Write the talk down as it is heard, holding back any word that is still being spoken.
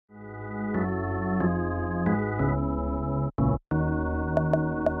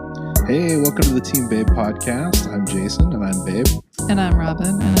Hey, welcome to the Team Babe podcast. I'm Jason, and I'm Babe. And I'm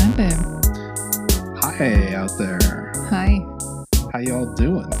Robin, and I'm Babe. Hi out there. Hi. How y'all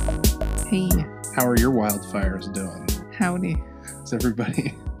doing? Hey. How are your wildfires doing? Howdy. Is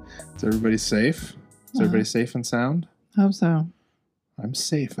everybody safe? Is everybody safe and sound? Hope so. I'm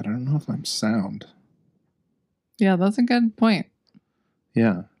safe. I don't know if I'm sound. Yeah, that's a good point.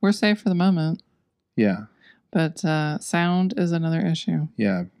 Yeah. We're safe for the moment. Yeah. But sound is another issue.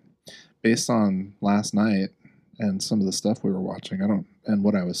 Yeah. Based on last night and some of the stuff we were watching, and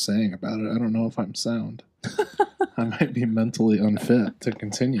what I was saying about it, I don't know if I'm sound. I might be mentally unfit to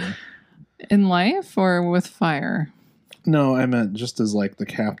continue. In life or with fire? No, I meant just as like the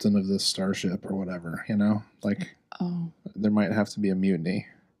captain of this starship or whatever, you know? Like, there might have to be a mutiny.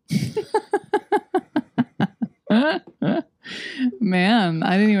 Man,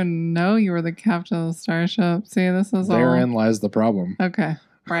 I didn't even know you were the captain of the starship. See, this is Therein lies the problem. Okay.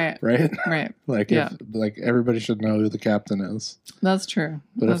 Right. Right? Right. Like, yeah. If everybody should know who the captain is. That's true.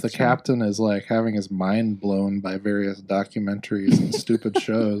 But if the captain is like having his mind blown by various documentaries and stupid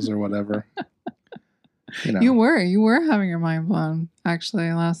shows or whatever, you know. You were having your mind blown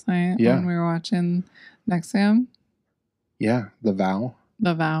actually last night when we were watching Nexium. Yeah, The Vow.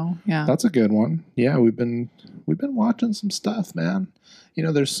 The Vow, yeah. That's a good one. Yeah, we've been watching some stuff, man. You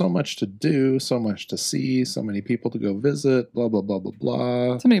know, there's so much to do, so much to see, so many people to go visit, blah, blah, blah, blah,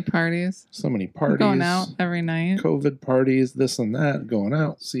 blah. So many parties. We're going out every night. COVID parties, this and that, going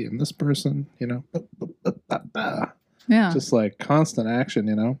out, seeing this person, you know. Yeah. Just like constant action,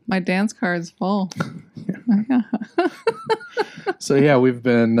 you know. My dance card's full. Yeah. So yeah, we've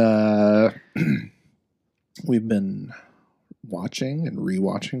been watching and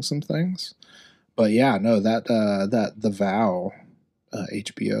rewatching some things. But yeah, no, that The Vow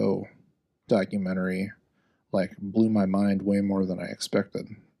HBO documentary like blew my mind way more than I expected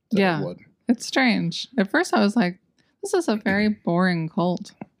that it would. It's strange. At first I was like, this is a very boring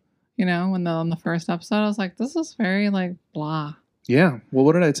cult. You know, on the first episode I was like, this is very like blah. Yeah. Well,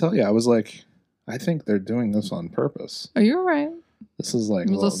 what did I tell you? I was like, I think they're doing this on purpose. Oh, you're right. This is like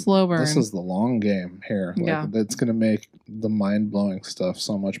it was a slow burn. This is the long game here. Like, yeah. That's going to make the mind-blowing stuff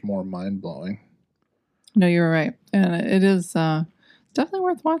so much more mind-blowing. No, you were right. And it is definitely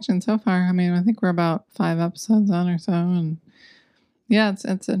worth watching so far. I mean, I think we're about 5 episodes on or so. And yeah,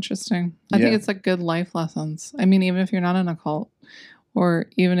 it's interesting. I think it's like good life lessons. I mean, even if you're not in a cult or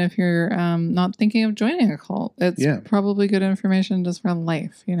even if you're not thinking of joining a cult, it's probably good information just for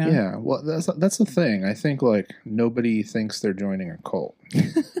life, you know? Yeah, well, that's the thing. I think, like, nobody thinks they're joining a cult.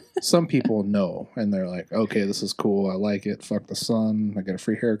 Some people know, and they're like, okay, this is cool. I like it. Fuck the sun. I get a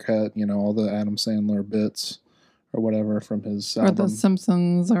free haircut. You know, all the Adam Sandler bits or whatever from his album. Or the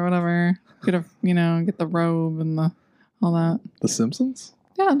Simpsons or whatever. Get the robe and all that. The Simpsons?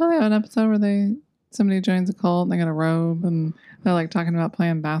 Yeah, no, they have an episode where somebody joins a cult and they get a robe and they're like talking about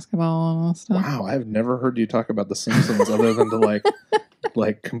playing basketball and all that stuff. Wow, I've never heard you talk about the Simpsons other than to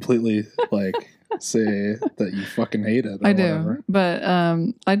like completely like say that you fucking hate it. Or I do, whatever. But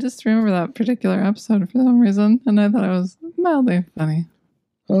I just remember that particular episode for some reason, and I thought it was mildly funny.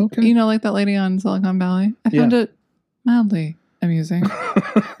 Okay, you know, like that lady on Silicon Valley. I found it mildly amusing.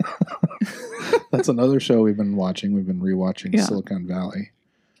 That's another show we've been watching. We've been rewatching Silicon Valley.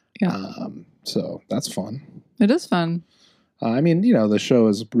 Yeah. So that's fun. It is fun. I mean, you know, the show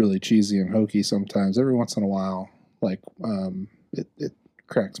is really cheesy and hokey sometimes. Every once in a while, like, it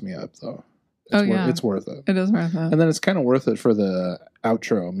cracks me up, though. It's worth it. It is worth it. And then it's kind of worth it for the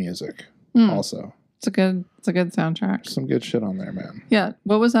outro music, also. It's a good soundtrack. Some good shit on there, man. Yeah.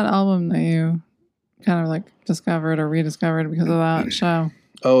 What was that album that you kind of like discovered or rediscovered because of that show?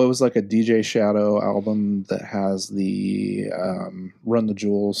 Oh, it was like a DJ Shadow album that has the Run the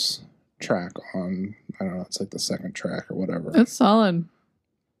Jewels track on. I don't know, it's like the second track or whatever. It's solid.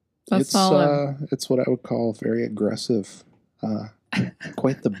 That's solid. It's what I would call very aggressive.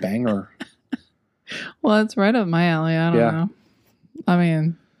 Quite the banger. Well, it's right up my alley. I don't know. I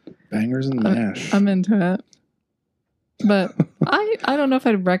mean, bangers and mash. I'm into it. But I don't know if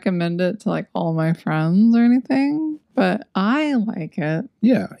I'd recommend it to like all my friends or anything, but I like it.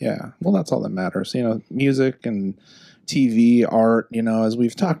 Yeah. Well, that's all that matters. You know, music and TV, art, you know, as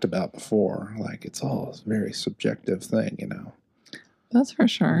we've talked about before, like it's all a very subjective thing, you know. That's for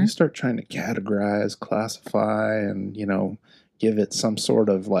sure. When you start trying to categorize, classify, and, you know, give it some sort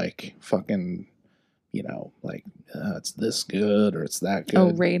of like fucking, you know, like it's this good or it's that good.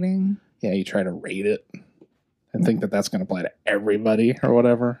 Oh, rating. Yeah, you try to rate it and think that that's going to apply to everybody or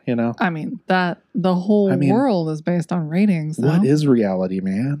whatever, you know? I mean, the whole world is based on ratings, though. What is reality,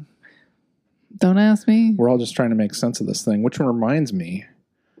 man? Don't ask me. We're all just trying to make sense of this thing, which reminds me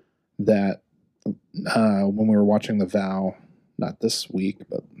that when we were watching The Vow, not this week,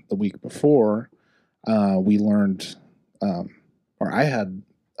 but the week before, we learned, or I had,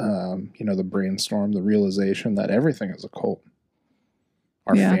 the brainstorm, the realization that everything is a cult.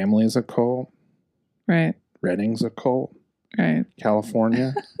 Our family is a cult. Right. Redding's a cult. Right.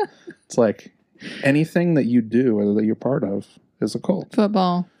 California. It's like anything that you do or that you're part of is a cult.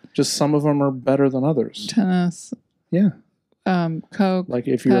 Football. Just some of them are better than others. Tennis. Yeah. Coke. Like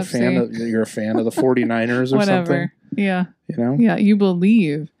if you're Pepsi. you're a fan of the 49ers or Whatever. something. Yeah. You know? Yeah. You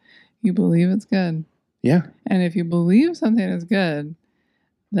believe it's good. Yeah. And if you believe something is good,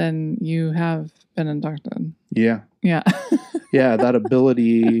 then you have been inducted. Yeah. Yeah. Yeah, that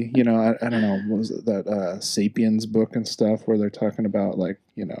ability, I don't know, what was it, that Sapiens book and stuff where they're talking about, like,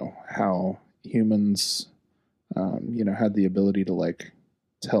 how humans, had the ability to, like,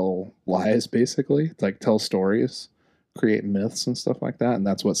 tell lies, basically, like, tell stories, create myths and stuff like that, and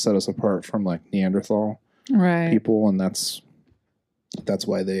that's what set us apart from, like, Neanderthal people, and that's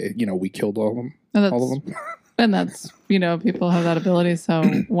why they, we killed all of them. And that's, people have that ability, so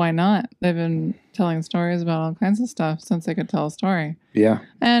why not? They've been telling stories about all kinds of stuff since they could tell a story. Yeah.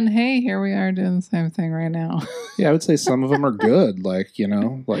 And hey, here we are doing the same thing right now. Yeah, I would say some of them are good. Like,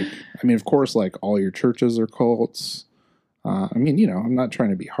 of course, like all your churches are cults. I'm not trying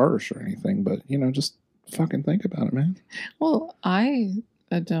to be harsh or anything, but, just fucking think about it, man. Well, I'm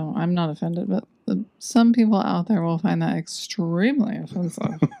not offended, but some people out there will find that extremely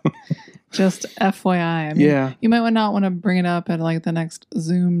offensive. Just FYI. Yeah. You might not want to bring it up at like the next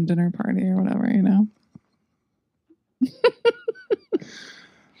Zoom dinner party or whatever,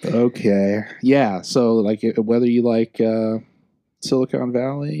 Okay. Yeah. So, like, whether you like Silicon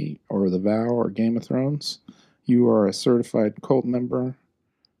Valley or The Vow or Game of Thrones, you are a certified cult member.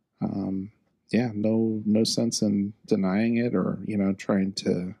 No sense in denying it or, trying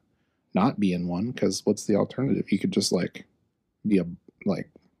to not be in one, because what's the alternative? You could just, like, be a, like,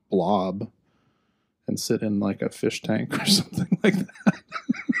 blob and sit in like a fish tank or something like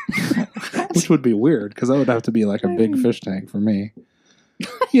that. Which would be weird because that would have to be like a big fish tank for me.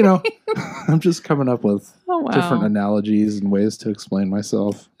 I'm just coming up with different analogies and ways to explain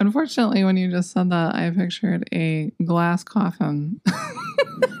myself. Unfortunately, when you just said that, I pictured a glass coffin.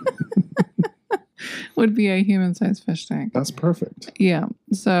 Would be a human-sized fish tank. That's perfect. Yeah.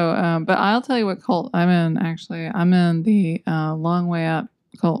 So, but I'll tell you what cult I'm in, actually. I'm in the Long Way Up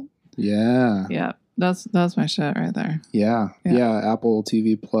cult. Yeah. Yeah. That's my shit right there. Yeah. Apple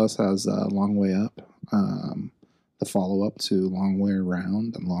TV Plus has Long Way Up, the follow-up to Long Way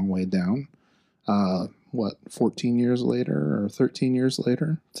Around and Long Way Down. 14 years later or 13 years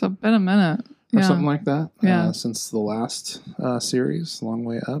later? It's been a minute. Or something like that. Yeah. Since the last series, Long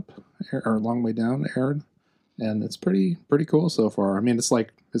Way Up, or Long Way Down aired. And it's pretty cool so far. I mean, it's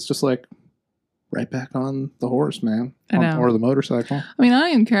just like right back on the horse, man. I know. Or the motorcycle. I mean, I don't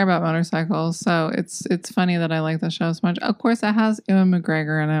even care about motorcycles, so it's funny that I like the show so much. Of course, it has Ewan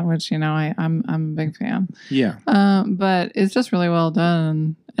McGregor in it, which, I'm a big fan. Yeah. But it's just really well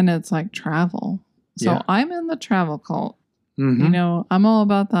done, and it's like travel. So I'm in the travel cult. Mm-hmm. I'm all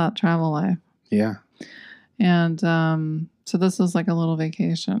about that travel life. Yeah. And so this is like a little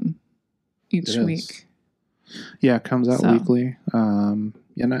vacation each week. Yeah, it comes out weekly. I think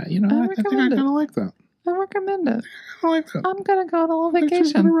I kind of like that. I recommend it. I like that. I'm going to go on a little vacation. I'm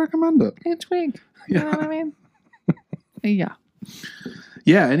just going to recommend it. Each week. Yeah. You know what I mean? Yeah.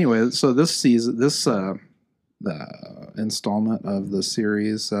 Yeah, anyway, so this season, installment of the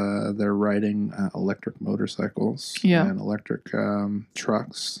series, they're riding electric motorcycles and electric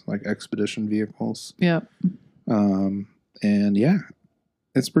trucks, like expedition vehicles. Yep. And yeah,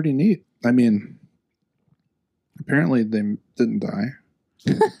 it's pretty neat. I mean, apparently they didn't die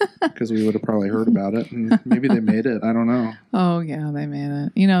because we would have probably heard about it, and maybe they made it. I don't know. Oh yeah, they made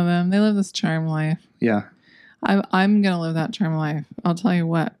it. You know them. They live this charm life. Yeah. I'm going to live that charm life. I'll tell you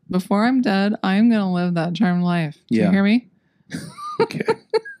what. Before I'm dead, I'm going to live that charm life. Do you hear me? Okay.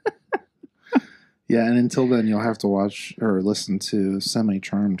 Yeah, and until then, you'll have to watch or listen to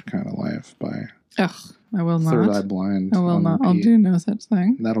Semi-Charmed Kind of Life by I will not. Third Eye Blind. I will not. Repeat. I'll do no such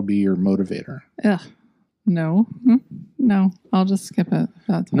thing. That'll be your motivator. Ugh. No. No. I'll just skip it.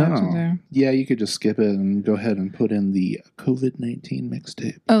 That's what I have to do. Yeah, you could just skip it and go ahead and put in the COVID-19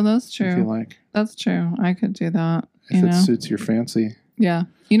 mixtape. Oh, that's true. If you like. That's true. I could do that. If it suits your fancy. Yeah.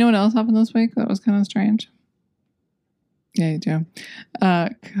 You know what else happened this week that was kind of strange? Yeah, you do.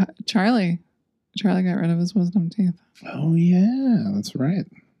 Charlie got rid of his wisdom teeth. Oh, yeah. That's right.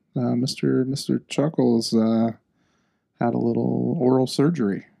 Mr. Chuckles had a little oral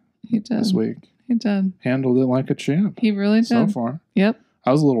surgery. He did. This week. He did. Handled it like a champ. He really did. So far. Yep.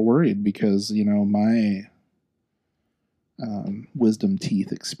 I was a little worried because, my wisdom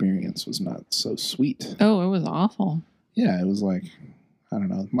teeth experience was not so sweet. Oh, it was awful. Yeah, it was like, I don't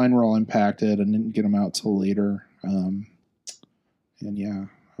know. Mine were all impacted and didn't get them out till later. And yeah,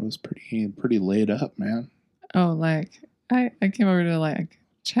 I was pretty laid up, man. Oh, like I came over to like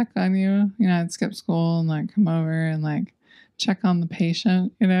check on you. I'd skip school and like come over and like check on the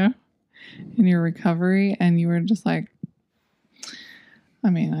patient, in your recovery, and you were just like, I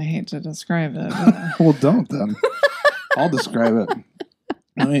mean, I hate to describe it. But... Well, don't then. I'll describe it.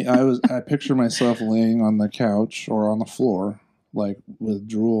 I picture myself laying on the couch or on the floor, like with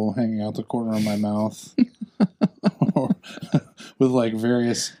drool hanging out the corner of my mouth, or with like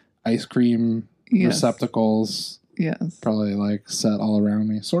various ice cream receptacles. Yes. Probably like set all around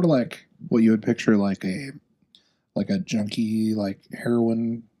me, sort of like what you would picture like a junkie, like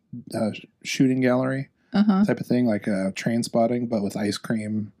heroin shooting gallery type of thing, like a train spotting, but with ice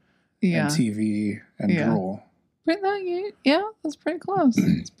cream and TV and drool. Yeah, that's pretty close.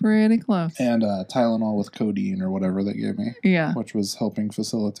 It's pretty close. And Tylenol with codeine or whatever they gave me. Yeah. Which was helping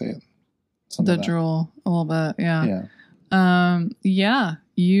facilitate some the of that. Drool a little bit. Yeah. Yeah.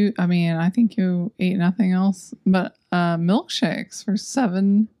 Yeah. I think you ate nothing else but milkshakes for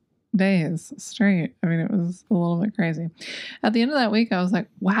 7 days straight. I mean, it was a little bit crazy. At the end of that week, I was like,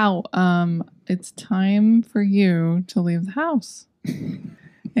 wow, it's time for you to leave the house.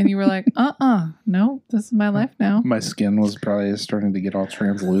 And you were like, no, this is my life now. My skin was probably starting to get all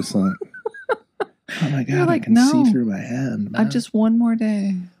translucent. Oh my God, like, I can see through my hand. I just one more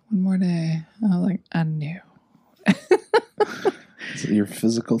day. I was like, I knew. So your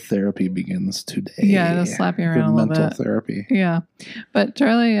physical therapy begins today. Yeah, to slap you around a little bit. Mental therapy. Yeah. But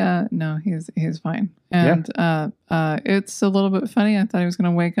Charlie, no, he's fine. And it's a little bit funny. I thought he was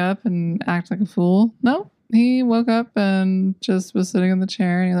going to wake up and act like a fool. No. He woke up and just was sitting in the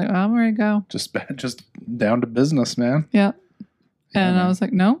chair, and he's like, oh, I'm ready to go. Just down to business, man. Yeah. And I was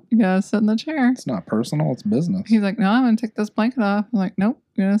like, no, you gotta sit in the chair. It's not personal, it's business. He's like, no, I'm gonna take this blanket off. I'm like, nope,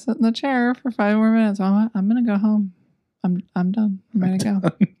 you're gonna sit in the chair for 5 more minutes. I'm gonna go home. I'm done. I'm ready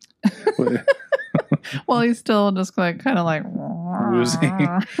to go. Well, he's still just like kind of like woozy.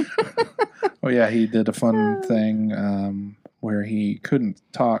 Oh yeah, he did a fun thing where he couldn't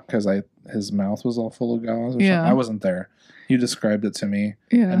talk because his mouth was all full of gauze. Something. I wasn't there. You described it to me,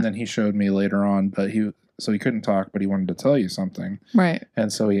 and then he showed me later on. But he couldn't talk, but he wanted to tell you something, right?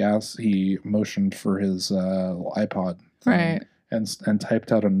 And so he motioned for his iPod, right, and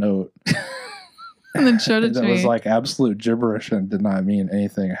typed out a note. And then showed it to me. It was like absolute gibberish and did not mean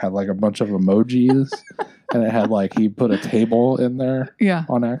anything. It had like a bunch of emojis, and it had like he put a table in there,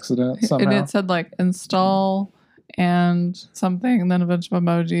 on accident somehow. And it said like install and something, and then a bunch of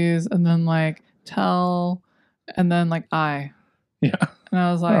emojis, and then like tell, and then like I. Yeah. And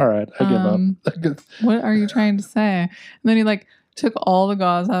I was like, all right, I give up. What are you trying to say? And then he like took all the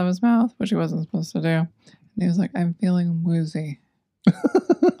gauze out of his mouth, which he wasn't supposed to do. And he was like, I'm feeling woozy. I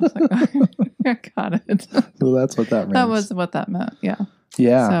was like, I got it. So that's what that means. That was what that meant. Yeah.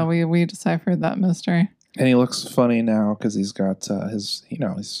 Yeah. So we deciphered that mystery. And he looks funny now because he's got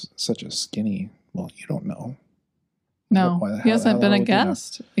he's such a skinny. Well, you don't know. No, he hasn't been a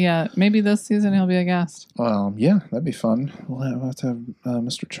guest. Yeah, maybe this season he'll be a guest. Yeah, that'd be fun. We'll have to have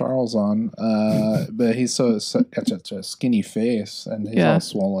Mr. Charles on. But he's got such a skinny face, and he's all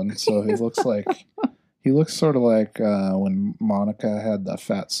swollen. So he looks like sort of like when Monica had the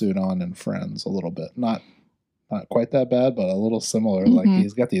fat suit on in Friends, a little bit. Not quite that bad, but a little similar. Mm-hmm. Like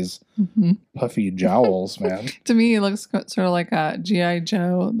he's got these puffy jowls, man. To me, he looks sort of like a G.I.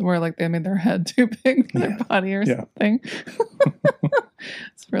 Joe, where like they made their head too big for their body or something.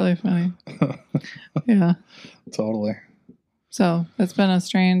 It's really funny. Yeah. Totally. So it's been a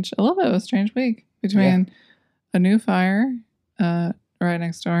little bit of a strange week between a new fire right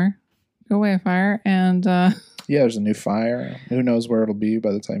next door, go away fire, and there's a new fire. Who knows where it'll be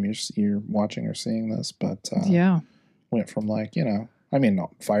by the time you're watching or seeing this, but went from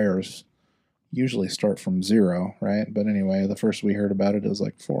fires usually start from 0, right? But anyway, the first we heard about it was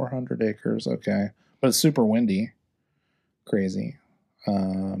like 400 acres, okay, but it's super windy, crazy.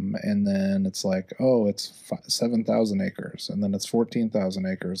 And then it's like, it's 7,000 acres, and then it's 14,000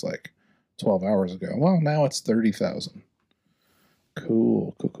 acres like 12 hours ago. Well, now it's 30,000.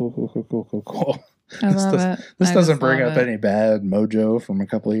 Cool. I love it. This doesn't bring up any bad mojo from a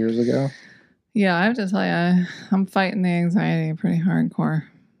couple of years ago. Yeah, I have to tell you, I'm fighting the anxiety pretty hardcore.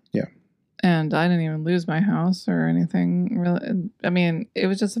 Yeah. And I didn't even lose my house or anything. Really, I mean, it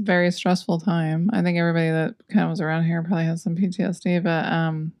was just a very stressful time. I think everybody that kind of was around here probably has some PTSD, but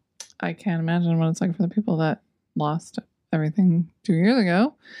I can't imagine what it's like for the people that lost everything 2 years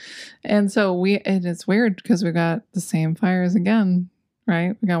ago. And so it's weird because we got the same fires again,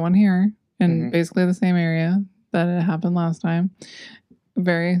 right? We got one here in basically the same area that it happened last time.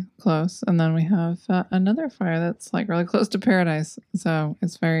 Very close. And then we have another fire that's like really close to Paradise. So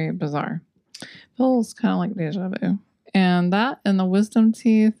it's very bizarre. Feels kind of like deja vu. And that and the wisdom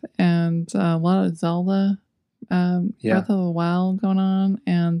teeth and a lot of Zelda Breath of the Wild going on.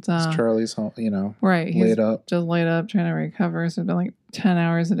 And Charlie's home, right, he's laid up. Just laid up trying to recover. So it's been like 10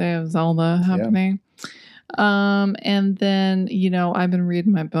 hours a day of Zelda happening. And then, I've been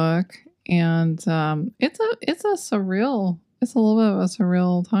reading my book, and it's a little bit of a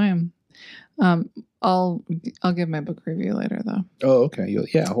surreal time. I'll give my book review later though. Oh, okay.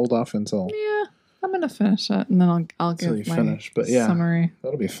 Hold off until. Yeah, I'm gonna finish it, and then I'll give my summary.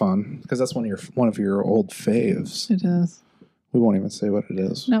 That'll be fun because that's one of your old faves. It is. We won't even say what it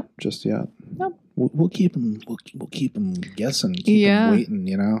is. Nope. Just yet. Nope. We'll keep them. We'll keep them guessing. Keep them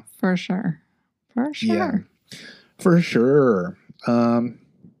waiting. For sure. Yeah. For sure.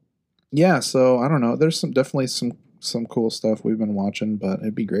 Yeah. So I don't know. There's definitely some cool stuff we've been watching, but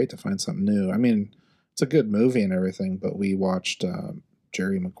it'd be great to find something new. I mean, it's a good movie and everything, but we watched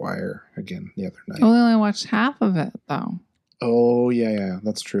Jerry Maguire again the other night. We only watched half of it though. Oh yeah,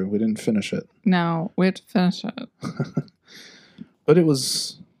 that's true. We didn't finish it. No, we had to finish it. But it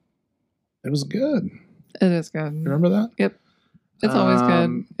was good. It is good. Remember that? Yep. It's always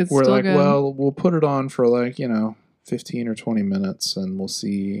good. It's we're still like, good. well, we'll put it on for 15 or 20 minutes, and we'll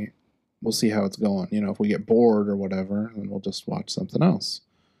see how it's going. If we get bored or whatever, then we'll just watch something else.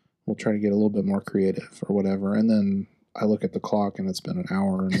 We'll try to get a little bit more creative or whatever. And then I look at the clock, and it's been an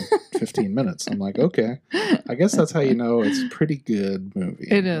hour and 15 minutes. I'm like, okay, I guess that's how it's a pretty good movie.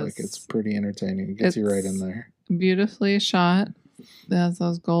 It is. Like, it's pretty entertaining. It gets you right in there. Beautifully shot. It has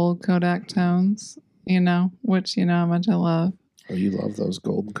those gold Kodak tones, which how much I love. Oh, you love those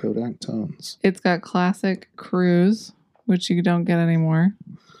gold Kodak tones. It's got classic cruise, which you don't get anymore.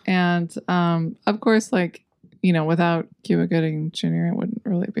 And, of course, without Cuba Gooding Jr., it wouldn't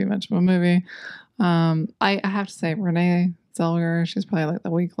really be much of a movie. I have to say, Renee Zellweger, she's probably like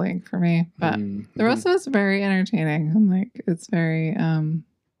the weak link for me. But the rest of it's very entertaining. And, it's very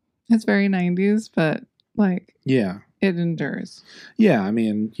 90s, but, yeah. It endures. Yeah, I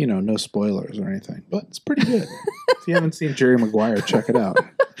mean, no spoilers or anything, but it's pretty good. If you haven't seen Jerry Maguire, check it out.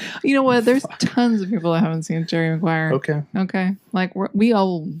 You know what? There's tons of people that haven't seen Jerry Maguire. Okay. We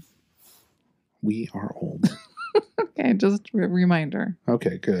old. We are old. Okay, just a reminder.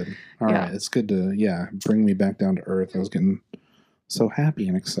 Okay, good. All right. It's good to, bring me back down to earth. I was getting so happy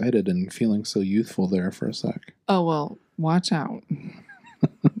and excited and feeling so youthful there for a sec. Oh, well, watch out.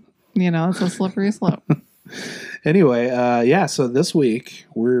 It's a slippery slope. Anyway, so this week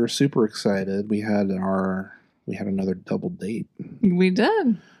we're super excited. We had another double date. We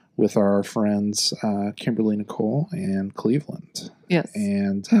did. With our friends Kimberly, Nicole, and Cleveland. Yes.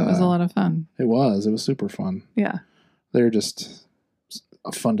 And it was a lot of fun. It was super fun. Yeah. They're just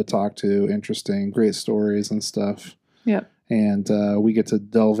fun to talk to, interesting, great stories and stuff. Yep. And we get to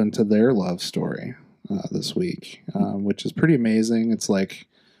delve into their love story this week, which is pretty amazing. It's like,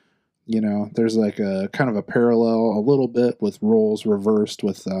 there's like a kind of a parallel a little bit with roles reversed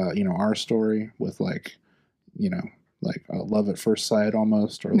with, our story with like a love at first sight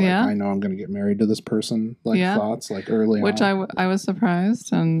almost, or I know I'm going to get married to this person, thoughts early which on. I was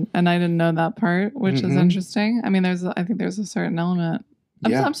surprised and I didn't know that part, which is interesting. I mean, I think there's a certain element.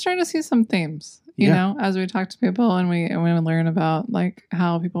 I'm starting to see some themes, you know, as we talk to people and we learn about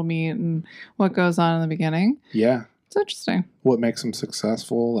how people meet and what goes on in the beginning. Yeah. It's interesting. What makes them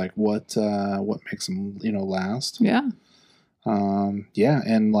successful? What makes them, last? Yeah. And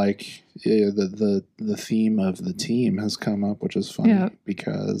the theme of the team has come up, which is funny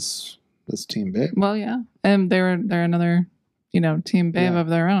because it's Team Babe. Well, yeah, and they're another Team Babe of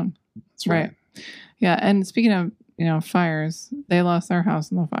their own. That's right. Yeah, and speaking of fires, they lost their house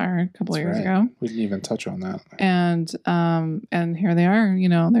in the fire a couple of years ago. We didn't even touch on that. And here they are.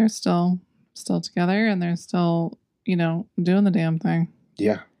 They're still together, and they're still doing the damn thing.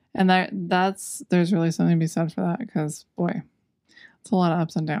 Yeah. And there's really something to be said for that because boy, it's a lot of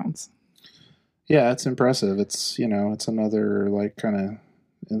ups and downs. Yeah, it's impressive. It's it's another kind of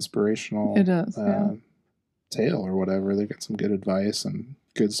inspirational. It is tale or whatever. They got some good advice and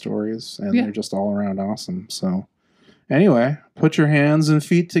good stories, and they're just all around awesome. So, anyway, put your hands and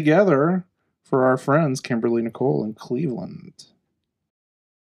feet together for our friends Kimberly, Nicole, and Cleveland.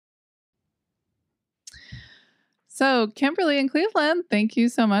 So, Kimberly and Cleveland, thank you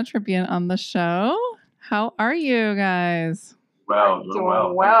so much for being on the show. How are you guys? Well,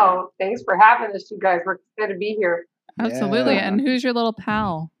 doing well. Thanks for having us, you guys. We're excited to be here. Absolutely. Yeah. And who's your little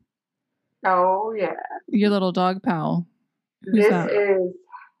pal? Oh yeah. Your little dog pal. Who's that?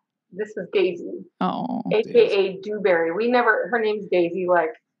 This is Daisy. Oh. AKA Dewberry. Her name's Daisy,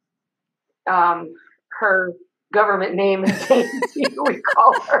 like her government name is Daisy. We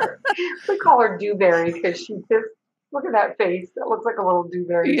call her Dewberry because she just, look at that face. That looks like a little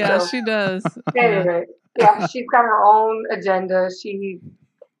dewberry. Yeah, so. She does. Anyway, yeah, she's got her own agenda.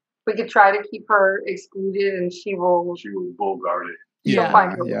 We could try to keep her excluded, and she will bull guard it. She'll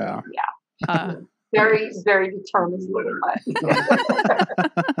find her way. Yeah. Very, very determined little butt.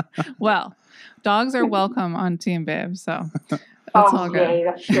 Well, dogs are welcome on Team Babe, so that's all good.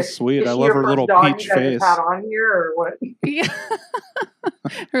 That's good. Sweet. I love her little peach face. On here or what? Yeah.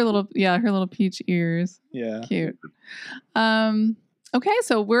 her little peach ears. Yeah. Cute. Okay,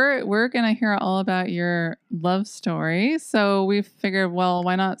 so we're gonna hear all about your love story. So we figured, well,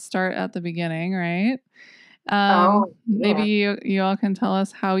 why not start at the beginning, right? Maybe you all can tell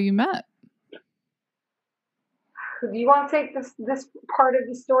us how you met. Do you want to take this part of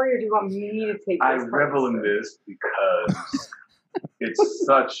the story, or do you want me to take this? I revel in this because it's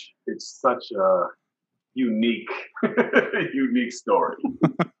such a unique story.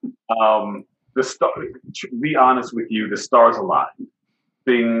 To be honest with you, the stars aligned.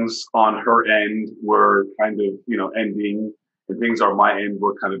 Things on her end were kind of, ending, and things on my end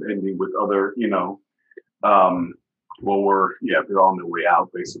were kind of ending with other, they're on their way out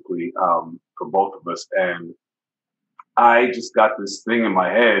basically, for both of us. And I just got this thing in my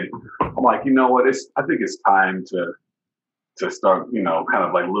head. I'm like, you know what? I think it's time to start, kind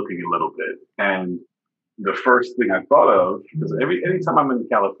of like looking a little bit. And the first thing I thought of, because anytime I'm in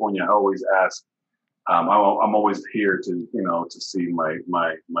California, I always ask. I'm always here to see my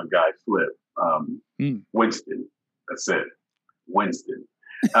guy Flip, Winston. That's it, Winston.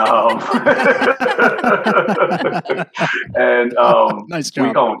 And nice job.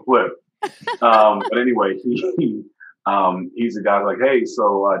 We call him Flip. But anyway, he's a guy like, hey,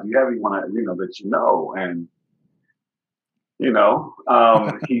 so do you have anyone that you know? And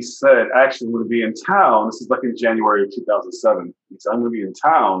he said, actually, I'm going to be in town. This is like in January of 2007. He said, I'm going to be in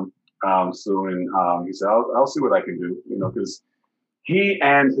town soon. He said, I'll see what I can do, because he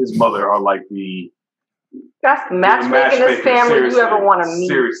and his mother are like that's the matchmaking family you ever want to meet.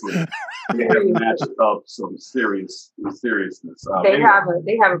 Seriously. They have matched up some seriousness. They have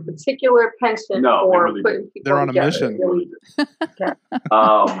a particular penchant for really putting people They're on together.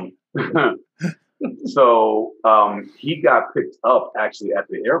 a mission. So he got picked up actually at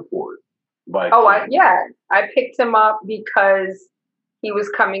the airport by I picked him up because he was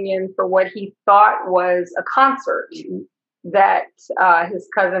coming in for what he thought was a concert that his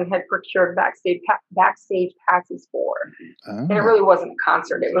cousin had procured backstage passes for. Oh. And it really wasn't a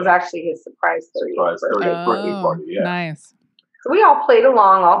concert. It was actually his surprise 30th birthday party. Yeah. Nice. So we all played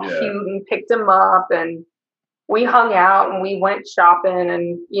along, all cute, and picked him up, and we hung out, and we went shopping,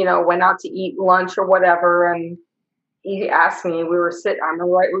 and went out to eat lunch or whatever. And he asked me, we were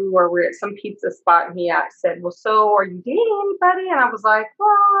at some pizza spot, and he said, well, so are you dating anybody? And I was like,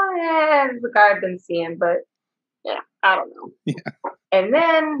 well, yeah, it's the guy I've been seeing, but yeah, I don't know. Yeah. And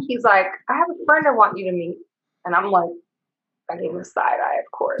then he's like, I have a friend I want you to meet. And I'm like, I gave him a side eye,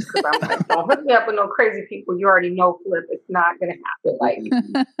 of course, because I'm like, don't hook me up with no crazy people. You already know, Flip, it's not going to happen. Like,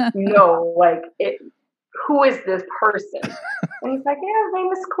 no, like, who is this person? And he's like, yeah, his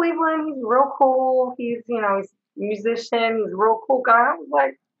name is Cleveland. He's real cool. He's, he's a musician. He's a real cool guy.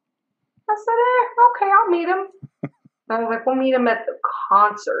 I said, okay, I'll meet him. I was like, we'll meet him at the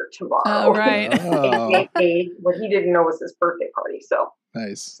concert tomorrow. Oh, right. What he didn't know was his birthday party. So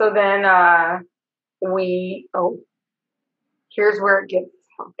nice. So then here's where it gets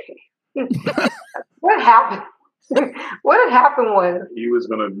okay. What happened? What had happened was we were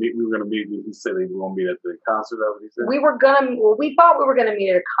gonna meet. He said we were gonna meet at the concert. That what he said? We thought we were gonna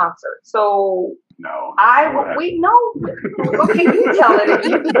meet at a concert. So no, we know. Okay, you tell it if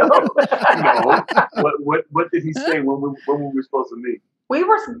you know. No. What did he say when we were supposed to meet? We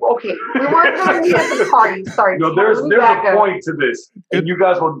weren't going to meet at the party. Sorry. No, there's a point to this, and you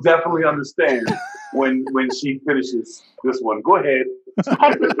guys will definitely understand when she finishes this one. Go ahead.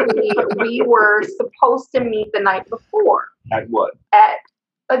 Technically, we were supposed to meet the night before. At what? At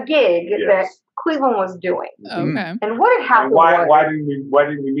a gig that Cleveland was doing. Okay. And what had happened? Why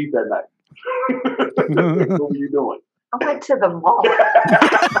didn't we meet that night? What were you doing? I went to the mall.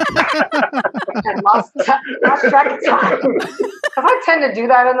 And lost track of time. Because I tend to do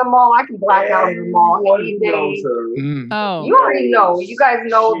that in the mall. I can black out in the mall any day. Oh, you already know. You guys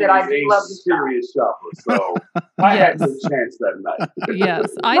know that I do love the serious shopper. So I had Yes. no chance that night.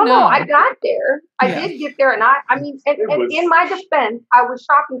 Yes, I No, know. I got there. I Yeah. did get there, and I mean, and in my defense, I was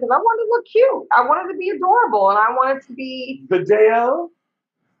shopping because I wanted to look cute. I wanted to be adorable, and I wanted to be The day of?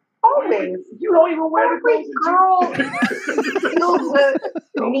 always. You don't even wear the Every clothes girl feels the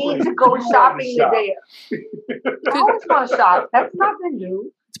need to go shopping the day of. I always want to shop. That's nothing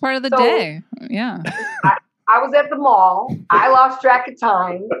new. It's part of the So- day. Yeah. I was at the mall. I lost track of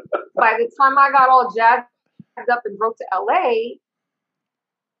time. By the time I got all jazzed up and drove to LA,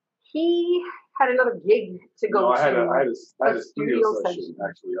 he had another gig to go No, to. I had a studio studio session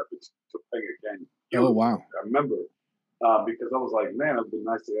actually up at Topanga again. Oh, wow. I remember because I was like, man, it'd been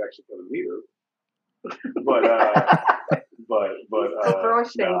nice to actually kind of meet her. But Still throwing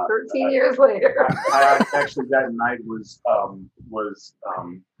shade. nah, 13 years later. I actually that night was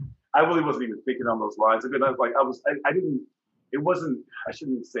I really wasn't even thinking on those lines. I didn't. It wasn't. I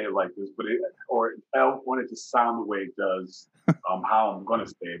shouldn't say it like this, but I don't want it to sound the way it does. How I'm gonna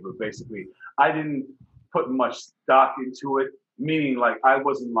say it, but basically, I didn't put much stock into it. Meaning, like I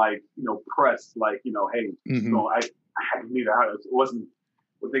wasn't like pressed. Like hey, I had to meet her. It wasn't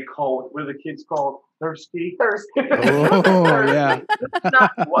what they call what do the kids call thirsty. Thirsty. Oh, yeah. No,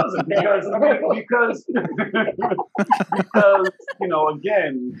 it wasn't because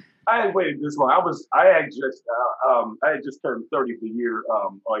again, I had waited this long. I had just turned 30 the year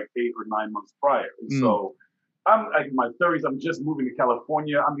like 8 or 9 months prior, and so I'm like in my 30s. I'm just moving to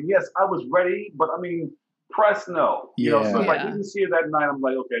California. I mean, yes, I was ready, but I mean, press no. So like we didn't see her that night. I'm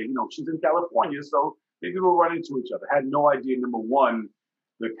like, okay, she's in California, so maybe we'll run into each other. I had no idea. Number one,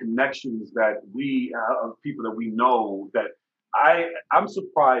 the connections that we people that we know that I'm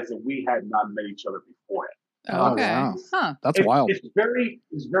surprised that we had not met each other beforehand. Oh, Okay. wow. Huh. That's wild.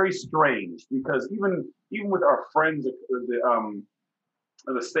 It's very strange because even with our friends,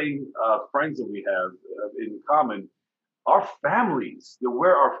 the same friends that we have in common, our families,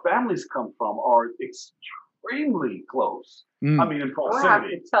 where our families come from, are extremely close. I mean, in We'll have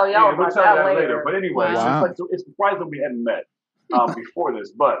proximity. to tell y'all we'll about tell that that later. But anyway, Wow. it's surprising we hadn't met before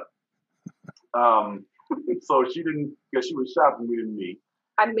this. But so she didn't because she was shopping. We didn't meet.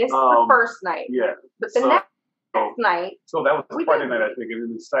 I missed the first night. Yeah. But the next night. So that was we Friday did. night, I think, and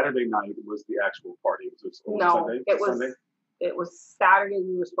then Saturday night was the actual party. No, Sunday? it was Sunday? It was Saturday.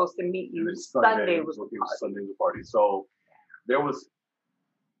 We were supposed to meet you. And then Sunday was the it was party. Sunday the party. So there was.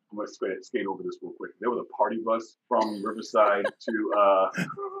 I'm gonna skate over this real quick. There was a party bus from Riverside to LA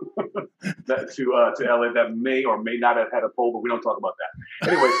that may or may not have had a pole, but we don't talk about that.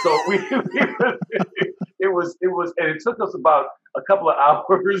 Anyway, so it was, and it took us about a couple of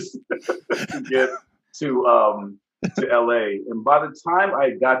hours to get to LA. And by the time I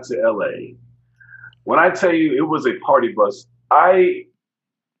got to LA, when I tell you it was a party bus, I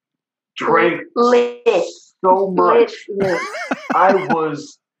drank so much. Lit.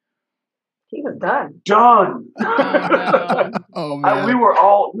 He was done. Done. Oh, no. Oh, man. We were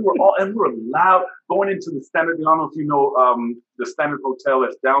all, and we were loud going into the Standard. I don't know if you know the Standard Hotel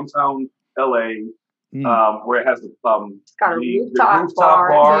that's downtown LA, where it has the Got a the rooftop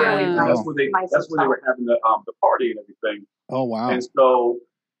bar. and Yeah. that's where they were having the party and everything. Oh, wow. And so,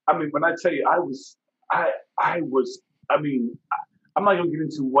 I mean, when I tell you, I mean, I'm not gonna get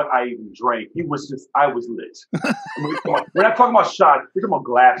into what I even drank. It was just, I was lit. We're not talking about shots. We're talking about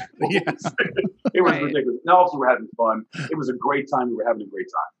glass. It was ridiculous. And also, we're having fun. It was a great time. We were having a great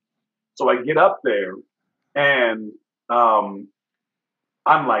time. So I get up there, and I'm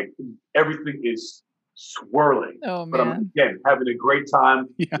like, everything is swirling. Oh, But I'm man. again having a great time.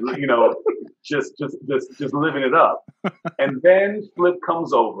 Yeah. Just living it up. And then Flip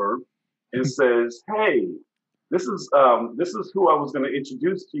comes over and says, "Hey, this is who I was going to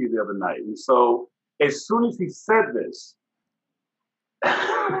introduce to you the other night." And so as soon as he said this,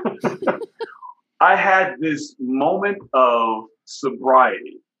 I had this moment of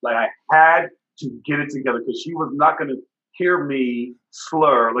sobriety. Like I had to get it together because she was not going to hear me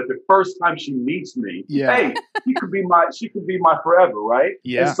slur. Like the first time she meets me, Yeah. hey, she could be my forever, right?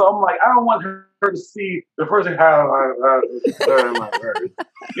 Yeah. And so I'm like, I don't want her to see the first thing. I'm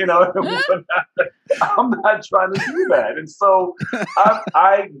not trying to do that. And so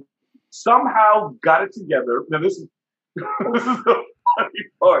I somehow got it together. Now this is the funny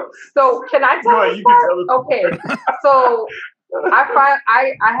part. So can I tell Right, this you can part? tell this Okay. So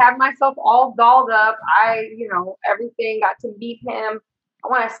I have myself all dolled up. Everything, got to meet him.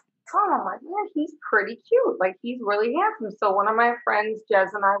 When I saw him, I'm like, man, he's pretty cute. Like, he's really handsome. So one of my friends,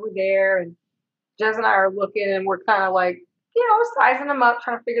 Jez, and I were there, and Jez and I are looking, and we're kind of like sizing him up,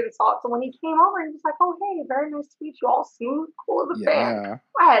 trying to figure this out. So when he came over, he was like, "Oh, hey, very nice to meet you. All smooth, cool as a fan."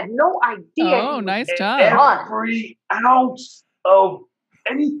 I had no idea. Oh, nice job. Every ounce of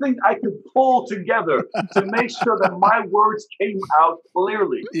anything I could pull together to make sure that my words came out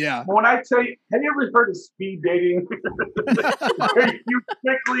clearly. Yeah. When I tell you, have you ever heard of speed dating? Where you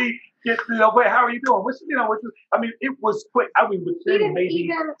quickly get, wait, how are you doing? I mean, it was quick. I mean, within maybe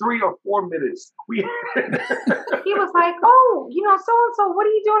 3 or 4 minutes. He was like, "Oh, so-and-so, what are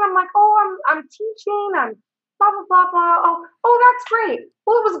you doing?" I'm like, "Oh, I'm teaching. I'm blah, blah, blah, blah. Oh, that's great.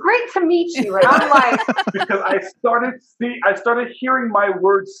 Well, it was great to meet you." And I'm like, because I started hearing my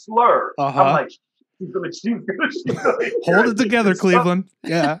words slur. I'm like, she's gonna hold it together, Cleveland.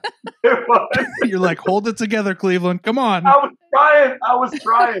 Yeah. You're like, hold it together, Cleveland. Come on. I was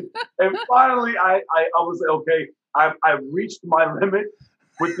trying. And finally I was like, okay, I reached my limit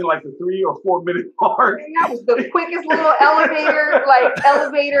within like the 3 or 4 minute mark. And that was the quickest little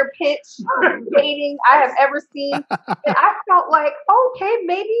elevator pitch dating I have ever seen. And I felt like, okay,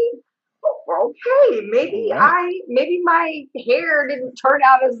 maybe my hair didn't turn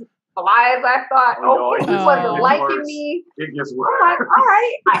out as fly as I thought. He wasn't liking me. It gets I'm worse. like, all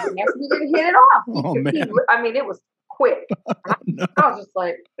right, I guess we didn't hit it off. Oh, man. It was quick. No. I was just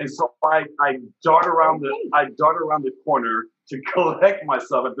like, and so I dart around the corner to collect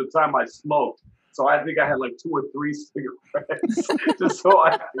myself. At the time I smoked, so I think I had like 2 or 3 cigarettes just so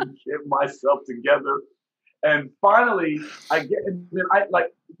I could get myself together. And finally,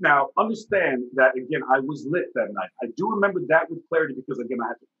 now understand that again, I was lit that night. I do remember that with clarity because again, I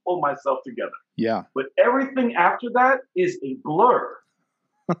had to pull myself together. Yeah. But everything after that is a blur.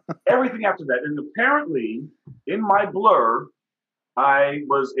 Everything after that. And apparently, in my blur, I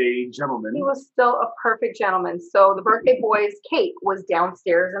was a gentleman. He was still a perfect gentleman. So the birthday boy's cake was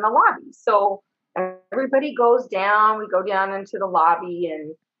downstairs in the lobby. So everybody goes down. We go down into the lobby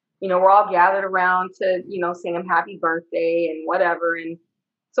and, we're all gathered around to, sing him happy birthday and whatever. And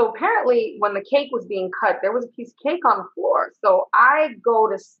so apparently when the cake was being cut, there was a piece of cake on the floor. So I go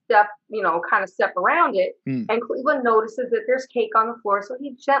to step around it. And Cleveland notices that there's cake on the floor. So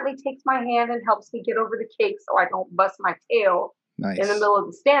he gently takes my hand and helps me get over the cake so I don't bust my tail in the middle of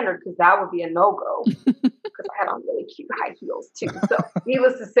the standard, because that would be a no-go. Because I had on really cute high heels too. So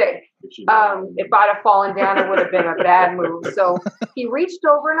needless to say, if I'd have fallen down, it would have been a bad move. So he reached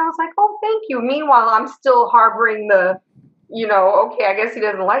over and I was like, "Oh, thank you." Meanwhile, I'm still harboring the, okay, I guess he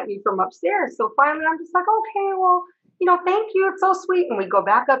doesn't like me from upstairs. So finally I'm just like, okay, well, thank you. It's so sweet. And we go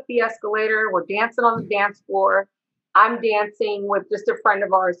back up the escalator. We're dancing on the dance floor. I'm dancing with just a friend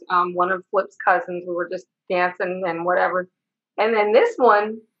of ours, one of Flip's cousins. We were just dancing and whatever. And then this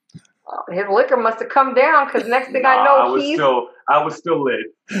one, his liquor must have come down, because next thing I know, I was still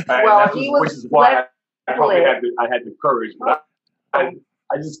lit. Which is why I probably had the courage. But I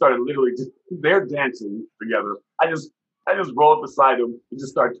just started literally they're dancing together. I just roll up beside him and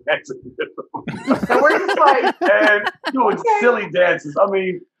just start dancing with him. And we're just like, and doing silly dances. I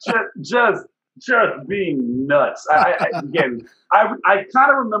mean, just being nuts. I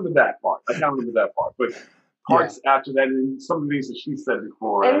kind of remember that part. But parts after that, and some of the things that she said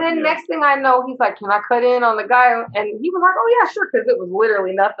before. And then next thing I know, he's like, "Can I cut in on the guy?" And he was like, "Oh yeah, sure," because it was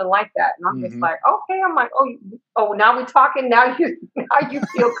literally nothing like that. And I'm just like, "Okay." I'm like, "Oh, now we're talking. Now you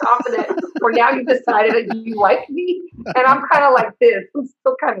feel confident, or now you decided that you like me." And I'm kind of like this. I'm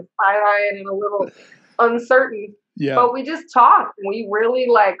still kind of side-eyeing and a little uncertain. Yeah. But we just talked. We really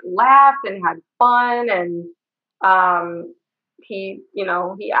laughed and had fun. And he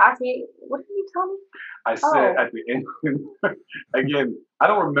asked me, "What did you tell me?" I said at the end, again, I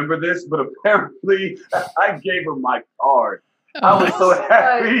don't remember this, but apparently I gave her my card. I was so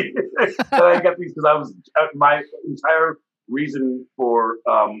happy that I got these, because I was my entire reason for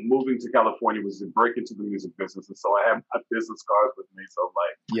moving to California was to break into the music business, and so I have my business cards with me. So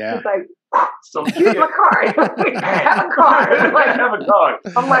he's like, "So here's my card. I have a card." I have a card.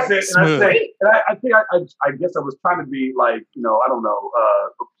 I'm like, I guess I was trying to be like, I don't know,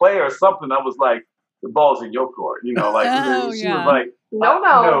 a player or something. I was like, "The ball's in your court," she was like,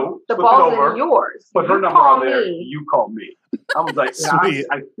 no, the ball's in yours. Put her number on there. You call me. I was like,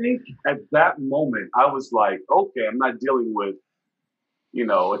 I think at that moment I was like, okay, I'm not dealing with,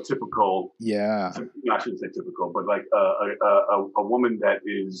 a typical. Yeah. I shouldn't say typical, but like a woman that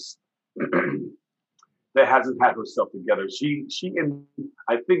is that hasn't had herself together. She and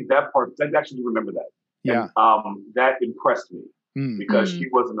I think that part. I actually remember that. Yeah. And, that impressed me. Because she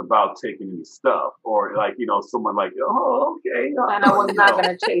wasn't about taking any stuff, or someone like, "Oh, okay." And I was not going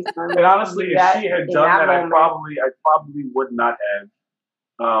to chase them. And honestly, if she had done that, I probably would not have.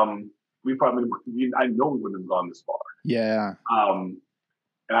 I know we wouldn't have gone this far. Yeah.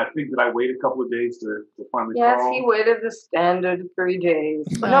 And I think that I waited a couple of days to finally Yes, call. he waited the standard 3 days.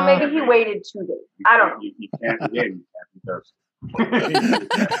 No, maybe he waited 2 days. I don't know. You can't, again, you can't be thirsty.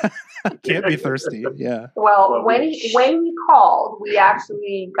 Can't be thirsty. Yeah. Well, when he called, we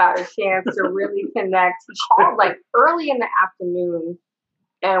actually got a chance to really connect. He called like early in the afternoon,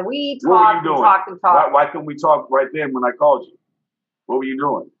 and we talked and talked and talked. Why couldn't we talk right then when I called you? What were you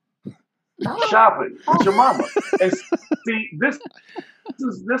doing? Shopping with your mama. And see, this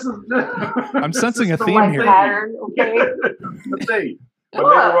is. I'm sensing a theme like here. Pattern, okay. The thing. But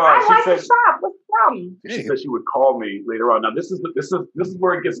Look, later on, I like she to said, shop. What's from? She said she would call me later on. Now this is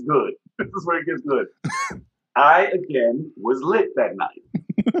where it gets good. This is where it gets good. I again was lit that night.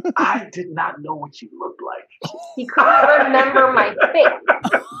 I did not know what she looked like. He couldn't remember my face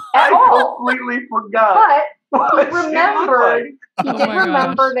at all. I completely forgot. But he remembered. He did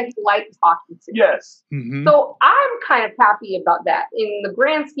remember that he liked talking to me. Yes. Mm-hmm. So I'm kind of happy about that. In the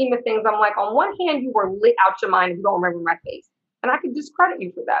grand scheme of things, I'm like, on one hand, you were lit out your mind if you don't remember my face. And I could discredit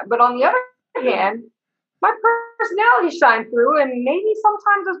you for that. But on the other hand, my personality shined through. And maybe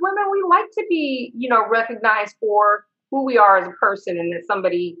sometimes as women, we like to be, recognized for who we are as a person and that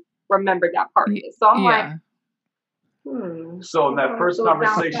somebody remembered that part of it. So I'm like, So in that first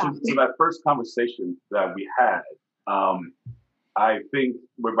conversation that we had, I think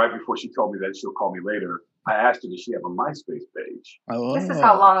right before she told me that she'll call me later, I asked her, does she have a MySpace page? Oh. This is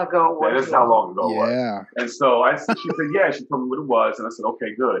how long ago it was. Yeah, this is how long ago it was. Yeah. And so she said, yeah, she told me what it was. And I said,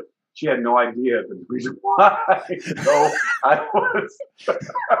 okay, good. She had no idea the reason why. So I was...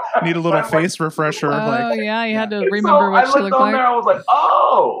 Need a little face refresher. Oh, yeah, you had to remember what she looked like. There, I was like,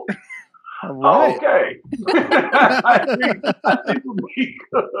 oh, right. Okay. I think we'll be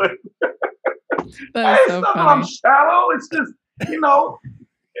good. That is so funny. I'm shallow. It's just,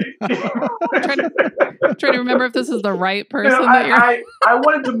 trying to remember if this is the right person that you're. I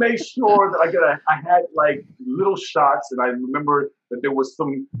wanted to make sure that I had like little shots, and I remember that there was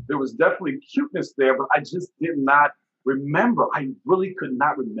definitely cuteness there, but I just did not remember. I really could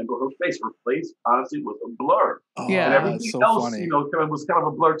not remember her face. Her face, honestly, was a blur. Oh, yeah, and everything so else, funny. was kind of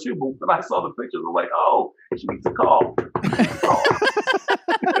a blur too. But when I saw the pictures, I'm like, oh, she needs to call.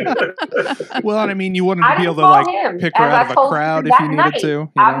 Well, I mean, you wouldn't be able to pick her out of a crowd if you needed to.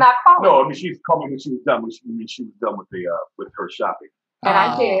 I'm not calling. No, I mean, she's called me when she was done. When she was done with her shopping. And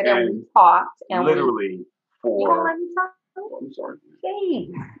I did, and we talked, and literally for. You don't let me talk. Oh, I'm sorry. Hey.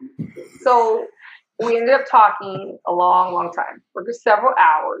 So we ended up talking a long, long time for several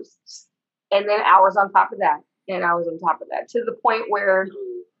hours, and then hours on top of that, and hours on top of that, to the point where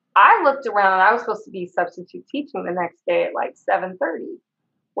I looked around and I was supposed to be substitute teaching the next day at like 7:30.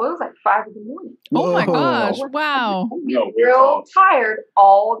 Well, it was like 5 a.m. Oh my gosh! Wow. Real tired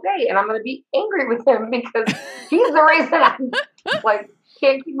all day, and I'm going to be angry with him because he's the reason I'm like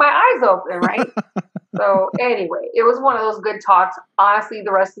can't keep my eyes open, right? So anyway, it was one of those good talks. Honestly,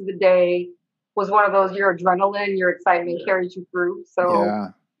 the rest of the day was one of those your adrenaline, your excitement carries you through.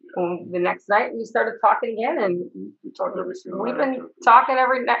 So the next night we started talking again, and we've been talking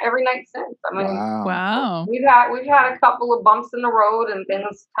every night since. I mean, wow. We've had a couple of bumps in the road and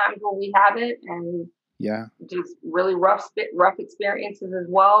things, times where we haven't, and just really rough experiences as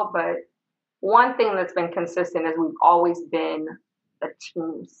well. But one thing that's been consistent is we've always been a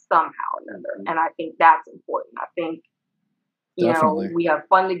team somehow or another, and I think that's important. I think we have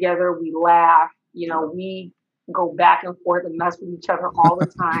fun together, we laugh, we go back and forth and mess with each other all the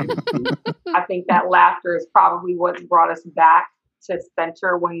time. I think that laughter is probably what's brought us back to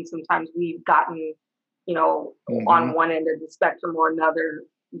center when sometimes we've gotten, on one end of the spectrum or another.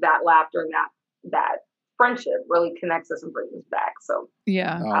 That laughter and that friendship really connects us and brings us back. So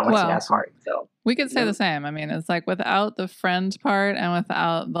I like that part. So we could say the same. I mean, it's like without the friend part and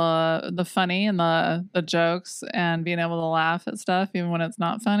without the funny and the jokes and being able to laugh at stuff even when it's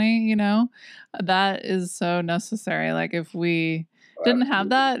not funny, that is so necessary. Like if we didn't have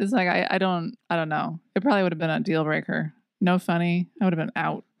that, it's like I don't know. It probably would have been a deal breaker. No funny, I would have been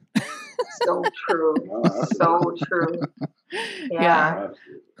out. So true. So true. Yeah.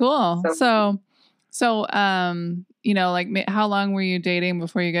 Cool. So, like how long were you dating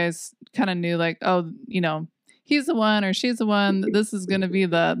before you guys kind of knew like, oh, he's the one or she's the one, this is going to be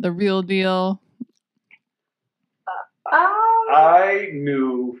the real deal? I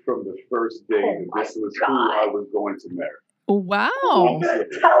knew from the first day that this was who I was going to marry. Wow. I'm going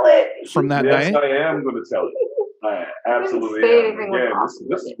to tell it. From that night? Yes, I am going to tell it. I absolutely am. Again,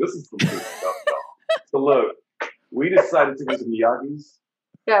 this is some good stuff, y'all. So look, we decided to go to Miyagi's.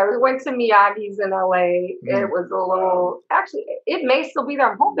 Yeah, we went to Miyagi's in LA. It was a little, actually, it may still be there.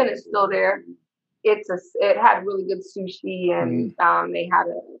 I'm hoping it's still there. it had really good sushi, and they had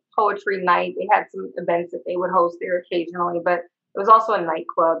a poetry night. They had some events that they would host there occasionally, but it was also a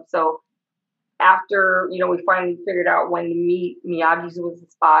nightclub. So after, we finally figured out when to meet, Miyagi's was the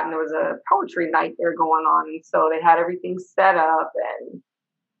spot, and there was a poetry night there going on. And so they had everything set up,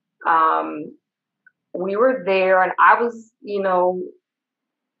 and we were there, and I was,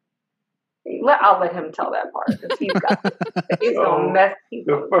 I'll let him tell that part, because he's gonna mess.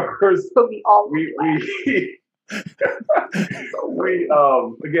 Put me all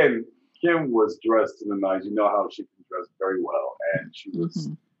again, Kim was dressed in the nines. You know how she can dress very well, and she was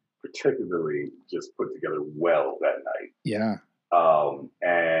particularly just put together well that night. Yeah.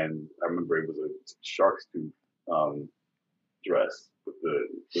 And I remember it was a shark's tooth dress with the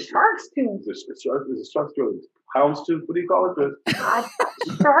shark's tooth. Is it shark's tooth? Hound's tooth? What do you call it?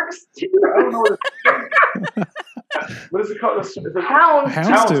 Shark's tooth. I don't know what is it called?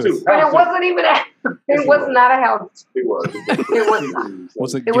 Hound's tooth. But it wasn't even it was not a hound's tooth. It was. It was not.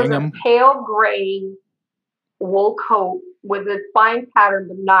 Was it It was a pale gray wool coat with a fine pattern,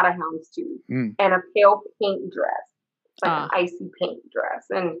 but not a houndstooth, and a pale paint dress, like an icy paint dress,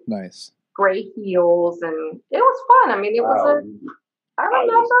 and nice gray heels, and it was fun. I mean, it was I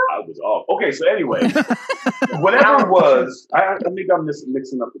was off. Okay, so anyway, whatever it was, I think I'm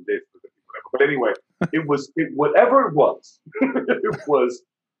mixing up the dates, but anyway, whatever it was, it was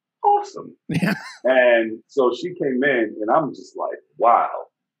awesome. Yeah. And so she came in, and I'm just like, wow,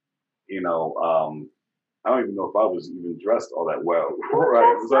 I don't even know if I was even dressed all that well.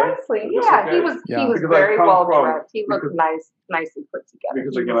 Right? He was very well dressed. He looked nicely put together.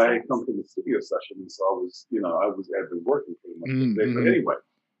 Because again, I had come from the studio session, and so I had been working pretty much the day. But anyway,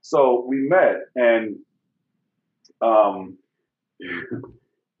 so we met, and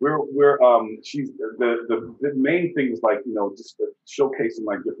she's the main thing is like just showcasing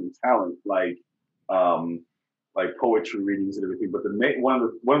like different talent, like poetry readings and everything, but one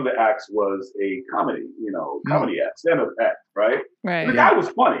of the acts was a comedy, comedy act, stand-up act, right? Right. The guy was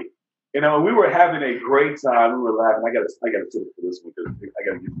funny. We were having a great time. We were laughing. I got to sit for this one because I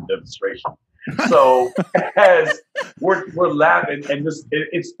got to get the demonstration. So as we're laughing, and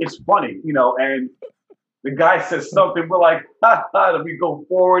it's funny, and the guy says something. We're like, ha ha. And we go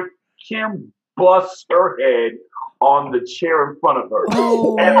forward. Kim busts her head on the chair in front of her.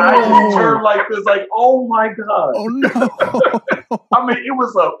 And I just turned like this, like, oh my God. Oh no. I mean, it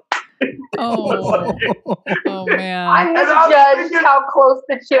was oh man. I misjudged how close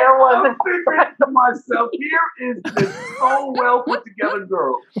the chair was. I'm thinking to myself, here is this so well put together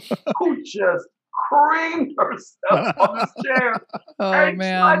girl who just creamed herself on this chair. Oh and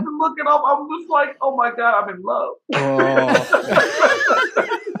man. tried to look it up. I'm just like, oh my God, I'm in love.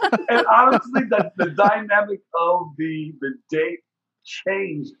 And honestly, the dynamic of the date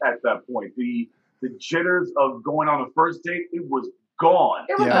changed at that point. The jitters of going on a first date, it was gone.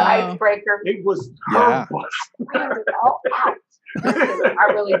 It was an icebreaker. It was her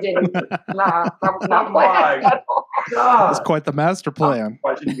I really didn't. Nah, that was not my God. That's quite the master plan.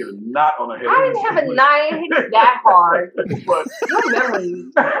 I should get a knot on her head. I didn't have a knot hit that hard. But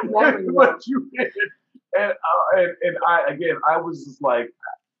memory. What you did. And I was just like,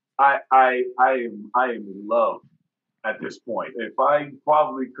 I am in love at this point. If I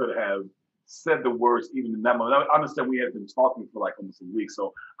probably could have said the words even in that moment. I understand we had been talking for like almost a week,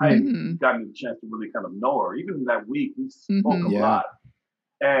 so I hadn't gotten a chance to really kind of know her. Even in that week, we spoke a lot.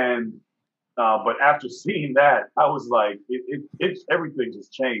 And but after seeing that, I was like, everything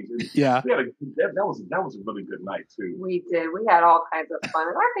just changed. Yeah, that was a really good night too. We did. We had all kinds of fun,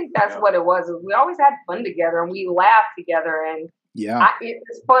 and I think that's what it was. We always had fun together, and we laughed together. And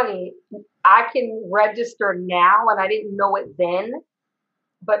it's funny. I can register now, and I didn't know it then.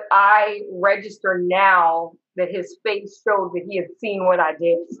 But I register now that his face showed that he had seen what I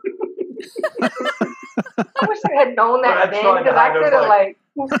did. I wish I had known that then, because I could have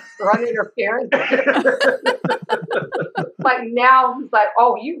run interference. Like now he's like,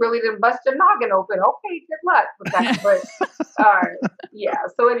 oh, you really didn't bust your noggin open. Okay, good luck with that. But all right, yeah.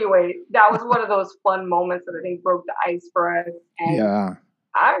 So anyway, that was one of those fun moments that I think broke the ice for us. And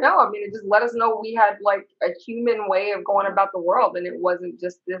I don't know. I mean, it just let us know we had like a human way of going about the world, and it wasn't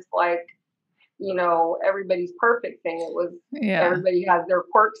just this everybody's perfect thing. It was everybody has their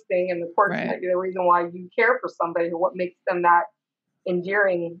quirks thing, and the quirks might be the reason why you care for somebody or what makes them that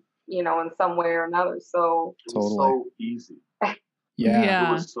endearing, in some way or another. So it was so easy. It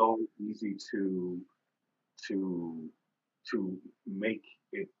was so easy to make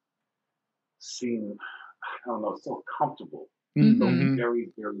it seem, I don't know, so comfortable. So very,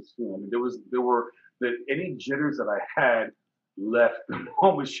 very soon. I mean, there were any jitters that I had left the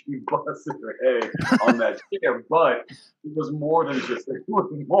moment she busted her head on that chair. But it was more than just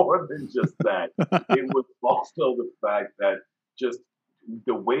that. It was also the fact that just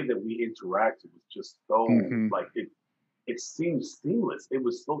the way that we interacted was just so like it seemed seamless. It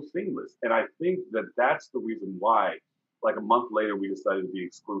was so seamless, and I think that that's the reason why. Like a month later, we decided to be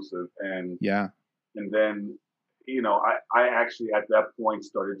exclusive, and then I actually at that point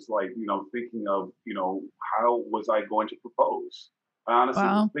started like thinking of how was I going to propose. I honestly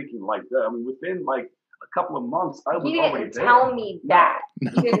was thinking like that. I mean, within like a couple of months, I was already there. He didn't tell me that.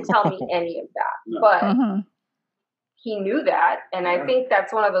 No. He didn't tell me any of that, but. He knew that, and I think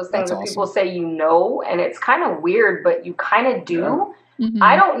that's one of those things that people say and it's kind of weird, but you kind of do.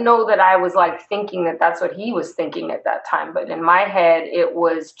 I don't know that I was like thinking that that's what he was thinking at that time, but in my head, it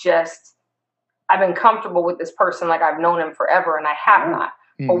was just, I've been comfortable with this person, like I've known him forever, and I have not.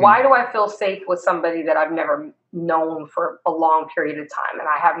 But why do I feel safe with somebody that I've never known for a long period of time, and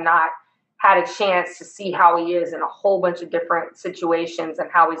I have not had a chance to see how he is in a whole bunch of different situations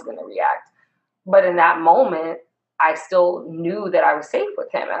and how he's going to react? But in that moment, I still knew that I was safe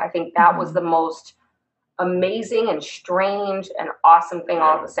with him. And I think that was the most amazing and strange and awesome thing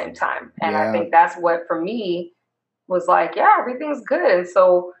all at the same time. And I think that's what, for me, was like, everything's good. And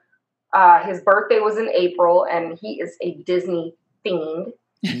so his birthday was in April, and he is a Disney fiend.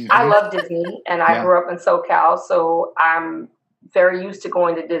 I love Disney, and I grew up in SoCal, so I'm very used to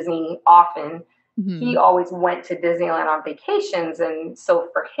going to Disney often. He always went to Disneyland on vacations. And so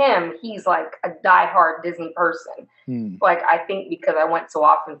for him, he's like a diehard Disney person. Like, I think because I went so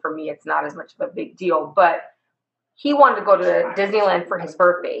often, for me, it's not as much of a big deal. But he wanted to go to Disneyland for his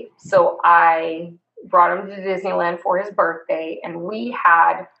birthday. So I brought him to Disneyland for his birthday. And we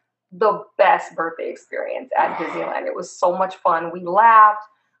had the best birthday experience at Disneyland. It was so much fun. We laughed.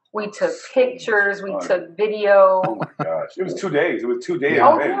 We took pictures. We took video. Oh my gosh! It was 2 days. It was 2 days.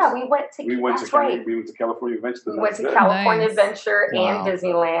 Oh yeah, we went to. We went to California Adventure. We went to California Adventure and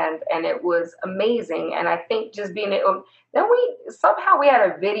Disneyland, and it was amazing. And I think just being able. Then we had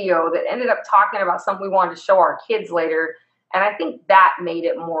a video that ended up talking about something we wanted to show our kids later, and I think that made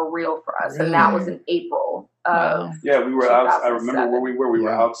it more real for us. Really? And that was in April. We were out. I remember where we were. We were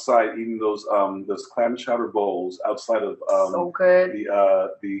outside eating those clam chowder bowls outside of so good.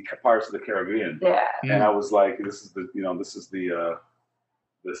 The Pirates of the Caribbean. Yeah. And I was like, this is the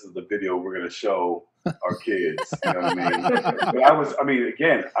video we're gonna show our kids. You know what I mean? But I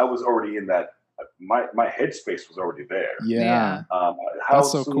was already in that. My headspace was already there. Yeah. How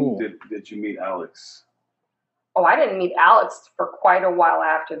soon did you meet Alex? Oh, I didn't meet Alex for quite a while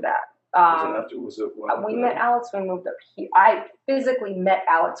after that. We met Alex when we moved up here. I physically met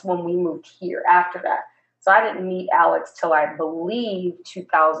Alex when we moved here after that. So I didn't meet Alex till I believe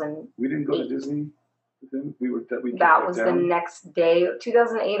 2000. We didn't go to Disney with him. That was the next day,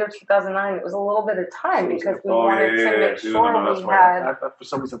 2008 or 2009. It was a little bit of time because we wanted to make sure we had. For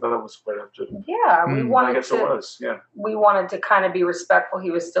some reason, I thought it was right after. Yeah, we wanted I guess to. It was. Yeah. We wanted to kind of be respectful. He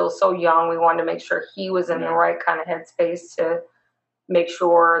was still so young. We wanted to make sure he was in the right kind of headspace to make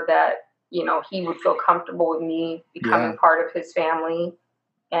sure that, he would feel comfortable with me becoming part of his family.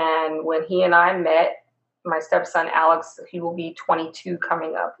 And when he and I met, my stepson, Alex, he will be 22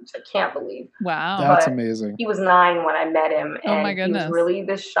 coming up, which I can't believe. Wow. That's amazing. He was 9 when I met him. And oh my goodness. He was really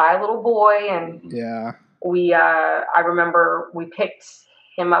this shy little boy. And I remember we picked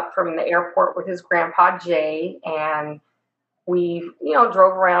him up from the airport with his grandpa, Jay, and we,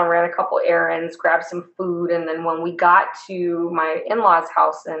 drove around, ran a couple errands, grabbed some food. And then when we got to my in-laws'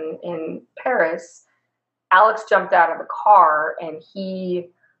 house in Paris, Alex jumped out of the car and he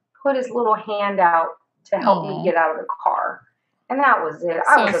put his little hand out to help me get out of the car. And that was it.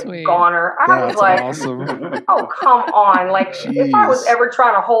 I was a goner. I was like, awesome. Oh, come on. Like, if I was ever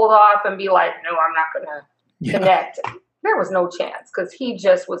trying to hold off and be like, no, I'm not going to connect, there was no chance because he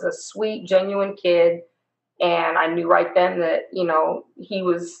just was a sweet, genuine kid. And I knew right then that, he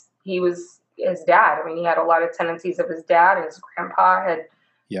was his dad. I mean, he had a lot of tendencies of his dad, and his grandpa had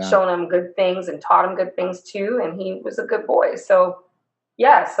shown him good things and taught him good things too. And he was a good boy. So,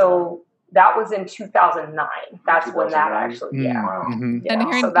 so that was in 2009. That's when that actually,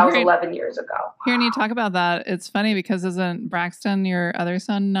 so that was 11 years ago. Hearing you talk about that, it's funny because isn't Braxton, your other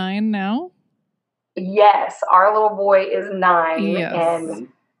son, 9 now? Yes. Our little boy is 9. Yes. And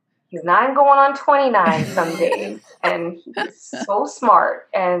he's 9 going on 29 some days. And he's so smart.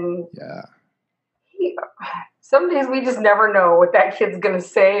 And some days we just never know what that kid's going to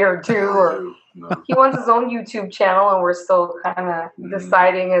say or do. Or he wants his own YouTube channel, and we're still kind of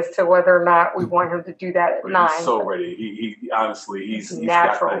deciding as to whether or not we want him to do that at 9. He's so ready. He honestly, he's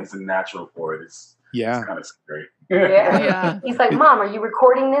natural. He's a natural for it. Yeah. It's kind of scary. Yeah. He's like, Mom, are you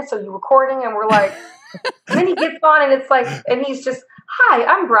recording this? Are you recording? And we're like, and then he gets on and it's like, and he's just, hi,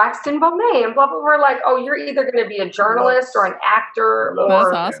 I'm Braxton Bonet. And blah, blah, blah. We're like, oh, you're either going to be a journalist or an actor or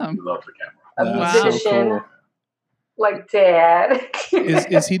That's awesome. He loves the camera. a That's musician. so cool. Like, Dad.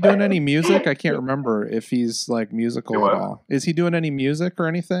 Is he doing any music? I can't remember if he's like musical at all. Is he doing any music or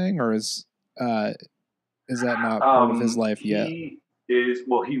anything, or is that not part of his life yet? He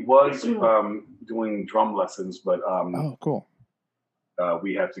was doing drum lessons, but oh, cool.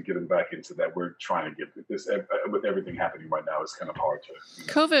 We have to get him back into that. We're trying to get this with everything happening right now. It's kind of hard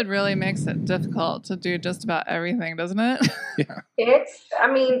to. COVID really makes it difficult to do just about everything, doesn't it? Yeah.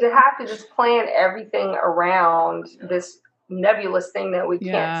 To have to just plan everything around this nebulous thing that we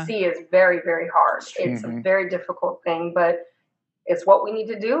can't see is very, very hard. It's a very difficult thing, but it's what we need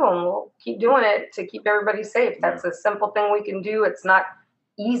to do, and we'll keep doing it to keep everybody safe. That's a simple thing we can do. It's not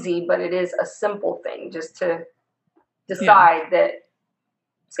easy, but it is a simple thing just to decide that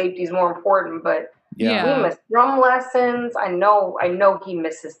safety is more important. But we miss drum lessons. I know he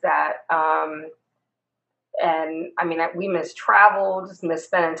misses that. And I mean, we miss travel, just miss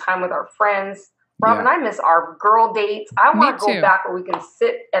spending time with our friends. Robin, I miss our girl dates. I want to go back where we can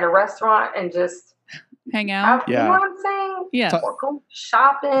sit at a restaurant and just hang out. You know what I'm saying? Yeah. Or go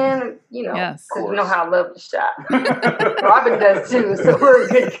shopping, you know, Yes. because you know how I love to shop. Robin does too, so we're a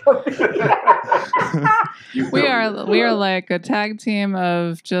good company. We are like a tag team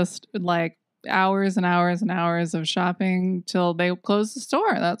of just like hours and hours and hours of shopping till they close the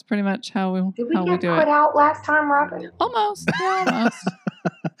store. That's pretty much how we Did we do get it. put out last time, Robin? Almost.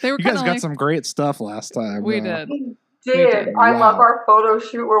 They were You guys kinda got like, some great stuff last time. We did. We did. I Wow. love our photo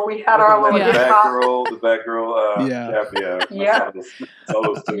shoot where we had our little the Batgirl. Yeah. Yeah.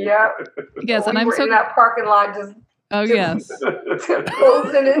 Yes, and we I'm were so in that parking lot just yes.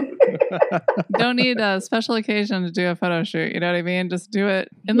 posing it. Don't need a special occasion to do a photo shoot. You know what I mean? Just do it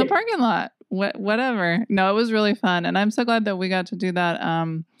in the parking lot. Whatever. No, it was really fun, and I'm so glad that we got to do that.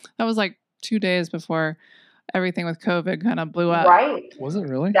 That was like 2 days before everything with COVID kind of blew up. Right. Was it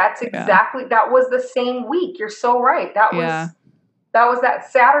really? That's exactly. That was the same week. You're so right. That was that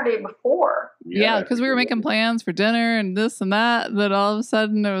Saturday before. Yeah, because we were making plans for dinner and this and that. Then all of a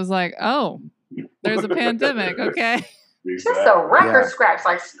sudden it was like, oh, there's a pandemic. Okay. Just a record scratch,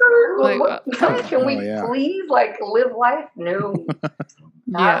 like, can we please live life? No,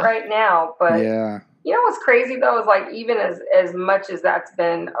 not right now. But you know what's crazy though is like even as much as that's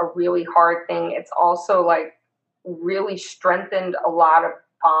been a really hard thing, it's also like really strengthened a lot of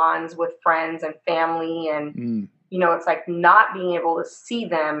bonds with friends and family, and you know, it's like not being able to see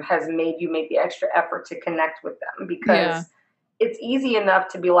them has made you make the extra effort to connect with them, because it's easy enough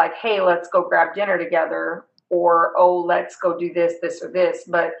to be like, hey, let's go grab dinner together, or, oh, let's go do this, this, or this.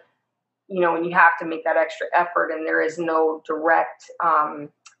 But, you know, when you have to make that extra effort and there is no direct,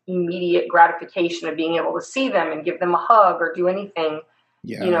 immediate gratification of being able to see them and give them a hug or do anything,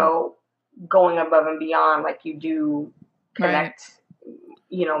 you know, going above and beyond, like you do connect,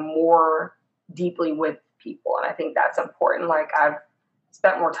 you know, more deeply with people. And I think that's important. Like I've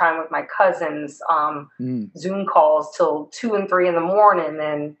spent more time with my cousins, Zoom calls till 2 and 3 in the morning,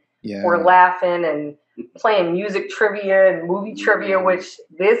 and we're laughing and playing music trivia and movie trivia, which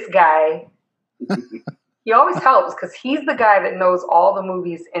this guy, he always helps because he's the guy that knows all the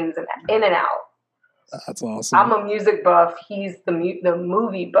movies in and out. That's awesome. I'm a music buff. He's the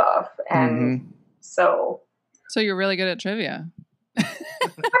movie buff. And so you're really good at trivia. I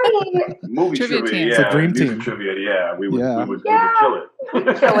mean, movie trivia team. It's a dream team. Trivia, we would kill it.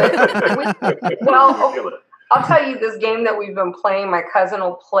 We'd kill it. I'll tell you, this game that we've been playing, my cousin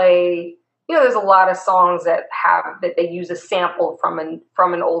will play. You know, there's a lot of songs that they use a sample from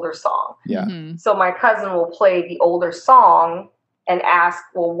an older song. Yeah. Mm-hmm. So my cousin will play the older song and ask,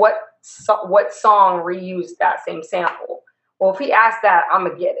 well, what song reused that same sample? Well, if he asks that, I'm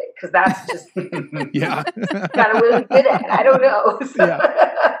gonna get it because that's just kind of really good at it. I don't know.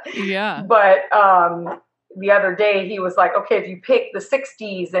 Yeah. But the other day he was like, okay, if you pick the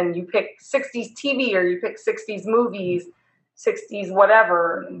 60s and you pick 60s TV or you pick 60s movies, 60s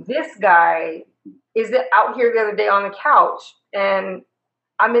whatever, this guy is out here the other day on the couch and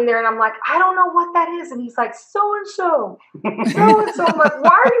I'm in there and I'm like, I don't know what that is. And he's like, so-and-so. So-and-so. I'm like, why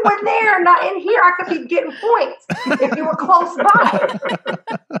are you in there, not in here? I could be getting points if you were close by.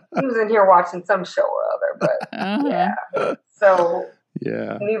 He was in here watching some show or other, but So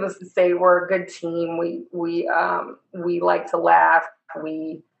needless to say, we're a good team. We like to laugh.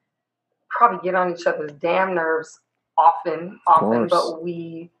 We probably get on each other's damn nerves often, but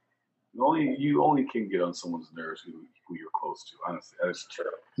we You only can get on someone's nerves who you're close to. Honestly, that's true.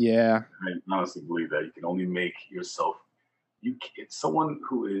 Yeah. I honestly believe that you can only make yourself. It's someone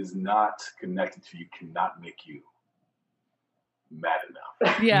who is not connected to you cannot make you mad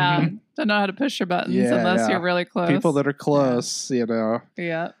enough. Yeah, don't know how to push your buttons unless you're really close. People that are close, you know.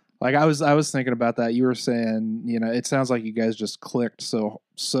 Yeah. Like I was thinking about that. You were saying, you know, it sounds like you guys just clicked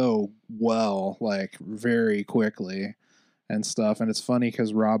so well, like very quickly and stuff. And it's funny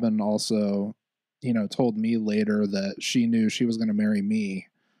because Robin also, you know, told me later that she knew she was going to marry me.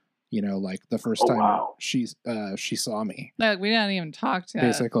 You know, like the first time she saw me. Like we didn't even talk yet.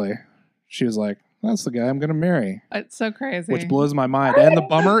 Basically, she was like, "That's the guy I'm going to marry." It's so crazy. Which blows my mind. And the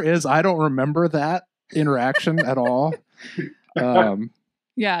bummer is I don't remember that interaction at all.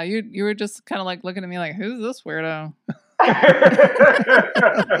 Yeah, you were just kind of like looking at me like, who's this weirdo?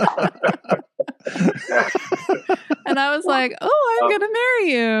 And I was like, oh, I'm going to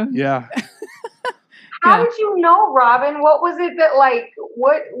marry you. Yeah. How did you know, Robin? What was it that like,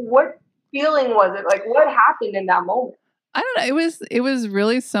 what feeling was it? Like, what happened in that moment? I don't know. It was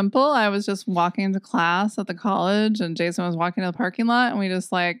really simple. I was just walking to class at the college and Jason was walking to the parking lot and we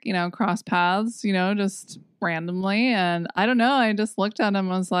just like, you know, crossed paths, you know, just randomly. And I don't know. I just looked at him and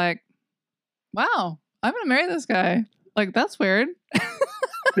was like, wow, I'm going to marry this guy. Like, that's weird.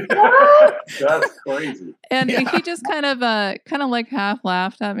 That's crazy. And he just kind of like half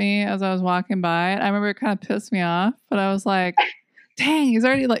laughed at me as I was walking by. I remember it kind of pissed me off, but I was like, dang, he's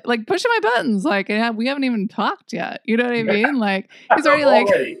already like pushing my buttons. Like we haven't even talked yet. You know what I mean? Like he's already like,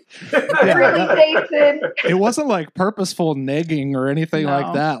 really, Jason? It wasn't like purposeful negging or anything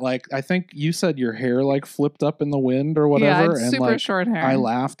like that. Like I think you said your hair like flipped up in the wind or whatever, yeah, and super like short hair. I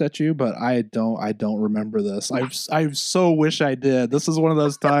laughed at you, but I don't remember this. I so wish I did. This is one of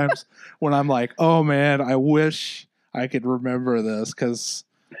those times when I'm like, oh man, I wish I could remember this because.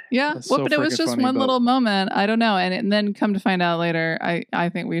 Yeah, well, but it was just one little moment. I don't know. And then come to find out later, I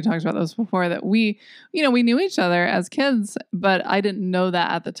think we talked about this before, that we knew each other as kids, but I didn't know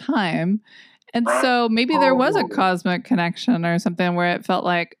that at the time. And so maybe there was a cosmic connection or something where it felt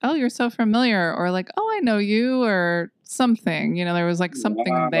like, oh, you're so familiar, or like, oh, I know you, or something. You know, there was like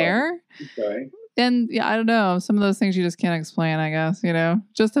something there. Okay. And yeah, I don't know. Some of those things you just can't explain, I guess, you know,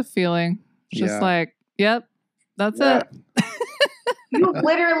 just a feeling. Just like, yep, that's it. You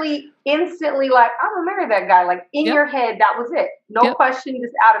literally instantly like, I'm gonna marry that guy. Like in your head, that was it. No question,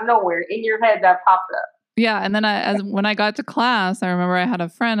 just out of nowhere. In your head, that popped up. Yeah, and then when I got to class, I remember I had a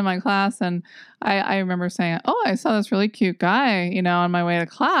friend in my class, and I remember saying, "Oh, I saw this really cute guy, you know, on my way to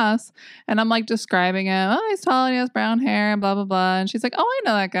class," and I'm like describing him. Oh, he's tall and he has brown hair, and blah blah blah. And she's like, "Oh, I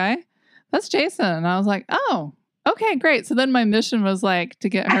know that guy. That's Jason." And I was like, "Oh, okay, great." So then my mission was like to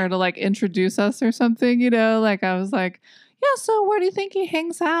get her to like introduce us or something, you know. Like I was like, yeah, so where do you think he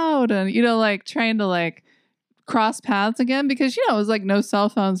hangs out? And, you know, like trying to like cross paths again because, you know, it was like no cell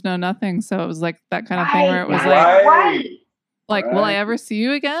phones, no nothing. So it was like that kind of thing where it was like, will I ever see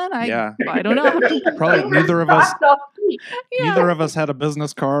you again? I don't know. Probably neither of us. Neither of us had a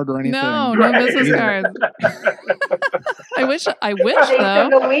business card or anything. No business cards. I wish though.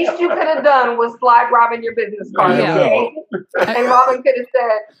 The least you could have done was slide Robin your business card. Yeah. Okay? And Robin could have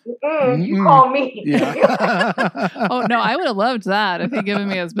said, you call me. Yeah. Oh, no, I would have loved that if he'd given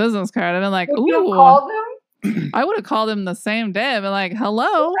me his business card. I'd been like, Would ooh. you have called him? I would have called him the same day. I'd been like,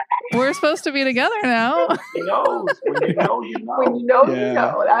 hello, we're supposed to be together now. He knows. When you know, you know. When you know, you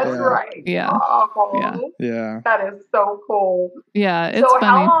know. That's right. Yeah. Oh, yeah. That is so cool. Yeah, it's so funny.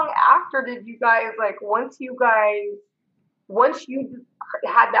 How long after did you guys, like, once you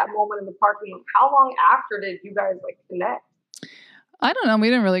had that moment in the parking lot, how long after did you guys, like, connect? I don't know. We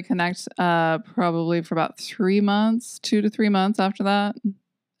didn't really connect probably for about 3 months, 2 to 3 months after that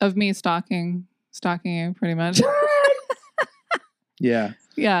of me stalking you pretty much. Yeah.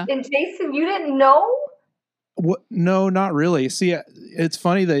 Yeah. And Jason, you didn't know? What? No, not really. See, it's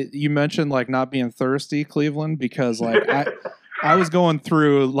funny that you mentioned like not being thirsty, Cleveland, because like I was going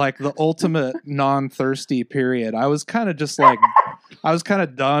through like the ultimate non-thirsty period. I was kind of just like, I was kind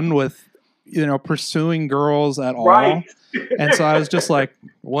of done with, you know, pursuing girls at all. Right. And so I was just like,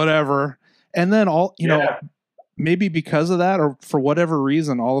 whatever. And then you know, maybe because of that or for whatever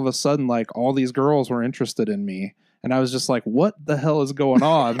reason, all of a sudden, like all these girls were interested in me. And I was just like, what the hell is going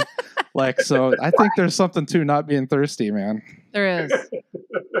on? Like, so I think there's something to not being thirsty, man. There is.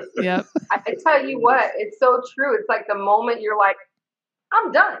 Yep. I tell you what, it's so true. It's like the moment you're like,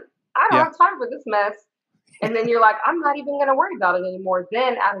 I'm done. I don't have time for this mess. And then you're like, I'm not even going to worry about it anymore.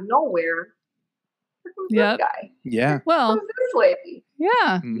 Then out of nowhere, here comes this guy. Yeah. Well, who's this lady?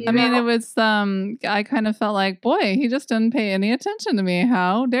 Yeah. Mhm. I mean, it was, I kind of felt like, boy, he just didn't pay any attention to me.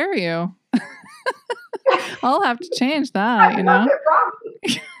 How dare you? I'll have to change that, you know?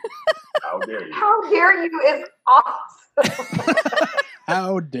 How dare you? How dare you is awesome.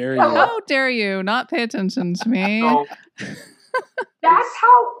 How dare you? How dare you not pay attention to me? So, That's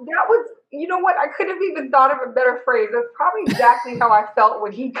how, that was, you know what? I could have even thought of a better phrase. That's probably exactly how I felt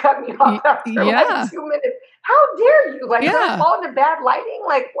when he cut me off after like 2 minutes. How dare you? Like, did I fall into bad lighting?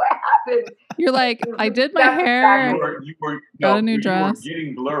 Like, what happened? You're like, I did my hair. you were got a new dress. You were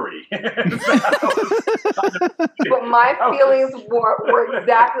getting blurry. But my feelings were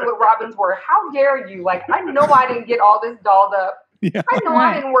exactly what Robin's were. How dare you? Like, I know I didn't get all this dolled up. Yeah. I know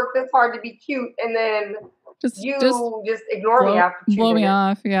I didn't work this hard to be cute, and then just ignore me after 2 blow minutes. me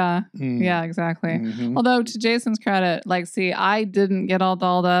off. Yeah. Mm. Yeah, exactly. Mhm. Although to Jason's credit, like, see, I didn't get all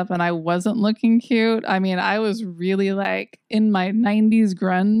dolled up and I wasn't looking cute. I mean, I was really like in my 90s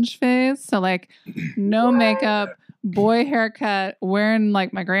grunge phase. So like no makeup, boy haircut, wearing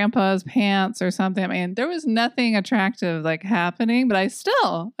like my grandpa's pants or something. I mean, there was nothing attractive like happening, but I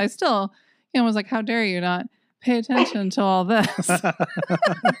still, was like, how dare you not pay attention to all this?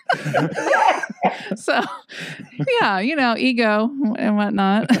 So, yeah, ego and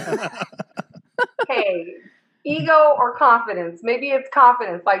whatnot. Hey, ego or confidence? Maybe it's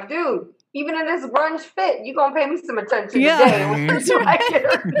confidence. Like, dude, even in this grunge fit, you gonna pay me some attention today, whether you like it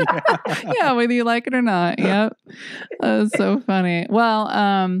or not. Yeah, whether you like it or not. Yep, that was so funny.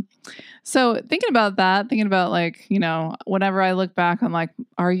 Well, so thinking about like, whenever I look back on like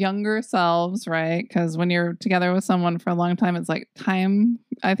our younger selves, right? Because when you're together with someone for a long time, it's like time,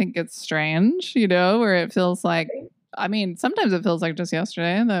 I think it's strange, where it feels like, I mean, sometimes it feels like just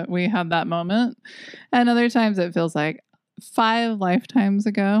yesterday that we had that moment. And other times it feels like 5 lifetimes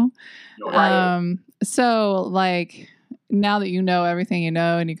ago. Right. So like, now that you know everything you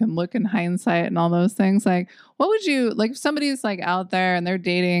know and you can look in hindsight and all those things, like what would you, like if somebody's like out there and they're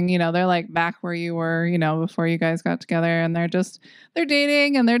dating, they're like back where you were, before you guys got together, and they're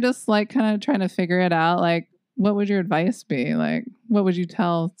dating and they're just like kind of trying to figure it out, like what would your advice be? Like what would you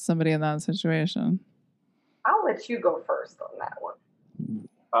tell somebody in that situation? I'll let you go first on that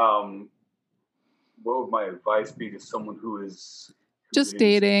one. What would my advice be to someone who is just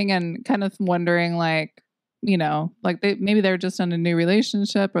dating and kind of wondering like, like maybe they're just in a new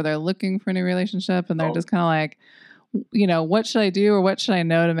relationship or they're looking for a new relationship and they're just kind of like, what should I do or what should I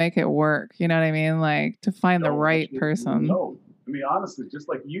know to make it work? You know what I mean? Like to find the right person. No, I mean, honestly, just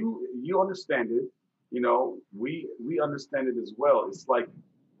like you understand it, we understand it as well. It's like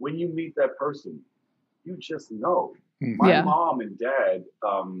when you meet that person, you just know. My mom and dad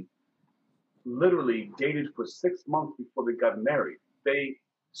literally dated for 6 months before they got married. They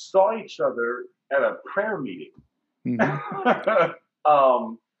saw each other at a prayer meeting. Mm-hmm.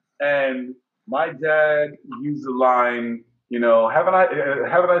 And my dad used the line, haven't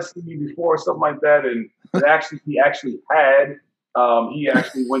I seen you before or something like that? And he actually had. He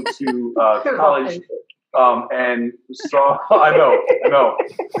actually went to college and saw. I know.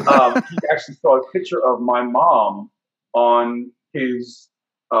 He actually saw a picture of my mom on his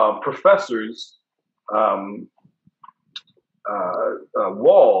professor's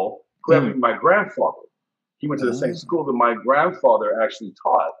wall, who happened to be my grandfather. He went to the same school that my grandfather actually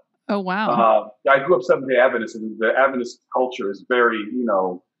taught. Oh, wow. I grew up Seventh-day Adventist, and the Adventist culture is very,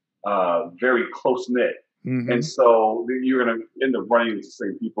 very close-knit. Mm-hmm. And so you're going to end up running into the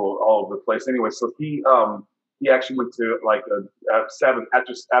same people all over the place. Anyway, so he actually went to like a Sabbath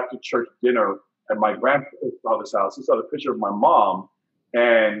after church dinner at my grandfather's house. He saw the picture of my mom,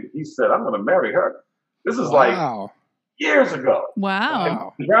 and he said, I'm going to marry her. This is like years ago. Wow. And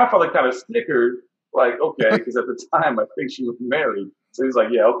the grandfather kind of snickered, like, okay, because at the time I think she was married. So he's like,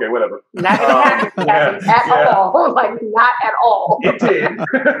 yeah, okay, whatever. Not gonna happen at all. Like, not at all. It did.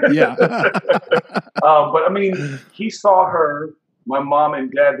 Yeah. But I mean, he saw her, my mom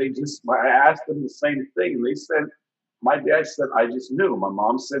and dad, I asked them the same thing. And they said, my dad said, I just knew. My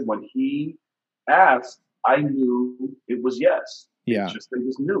mom said, when he asked, I knew it was yes. Yeah. They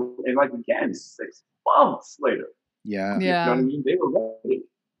just knew. And like, again, 6 months later. Yeah. Yeah. You know what I mean? They were ready.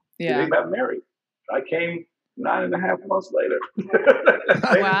 Yeah. They got married. I came 9.5 months later.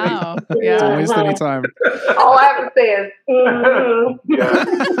 Wow. Yeah. Don't waste any time. All I have to say is,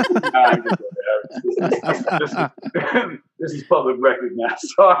 this is public record now,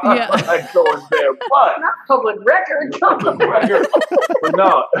 so I'm not going there. But not public record. But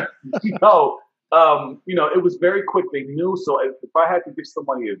no. It was very quick. They knew. So if I had to give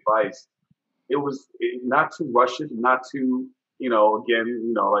somebody advice, it was not to rush it, not to,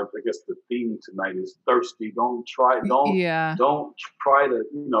 again, like I guess the theme tonight is thirsty. Don't try to, try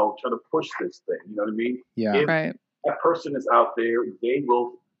to push this thing. You know what I mean? Yeah. If right. that person is out there,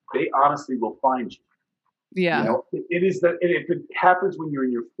 they honestly will find you. Yeah. It is that, and if it happens when you're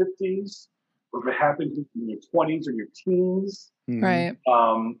in your 50s, or if it happens in your 20s or your teens, right.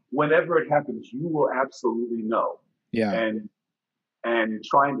 Whenever it happens, you will absolutely know. Yeah. And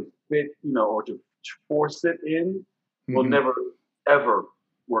trying to fit, or to force it in will never, ever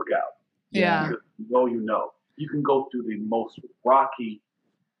work out. Yeah. Because you can go through the most rocky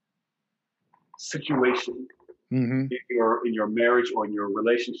situation in your marriage or in your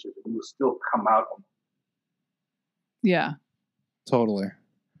relationship, and you will still come out. Yeah. Totally.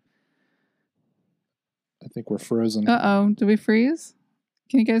 I think we're frozen. Uh-oh. Did we freeze?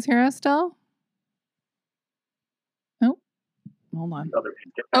 Can you guys hear us still? Oh, hold on.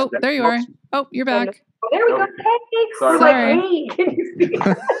 Oh, there you are. Oh, you're back. There we go. Hey, sorry. Hey, can you see?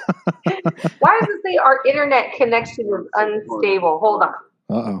 Why does it say our internet connection is unstable? Hold on.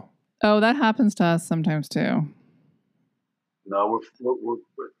 Uh-oh. Oh, that happens to us sometimes too. No, we're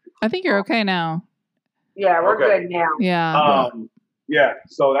I think you're okay now. Yeah, we're good now. Yeah. Yeah.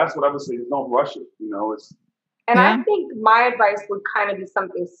 So that's what I would say. Don't rush it. It's. And I think my advice would kind of be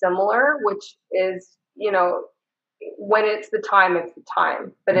something similar, which is, when it's the time, it's the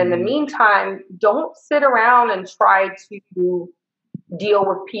time. But in the meantime, don't sit around and try to deal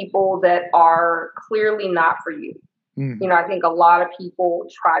with people that are clearly not for you. I think a lot of people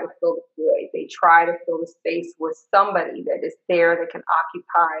try to fill the void. They try to fill the space with somebody that is there that can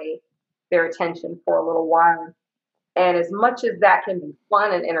occupy their attention for a little while. And as much as that can be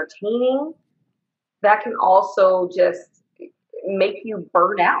fun and entertaining, that can also just make you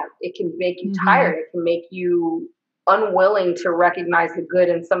burn out. It can make you tired. It can make you unwilling to recognize the good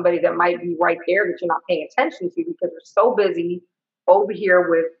in somebody that might be right there that you're not paying attention to because you're so busy over here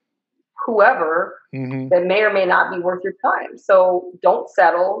with whoever that may or may not be worth your time. So don't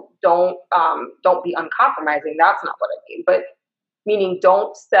settle. Don't be uncompromising. That's not what I mean. But meaning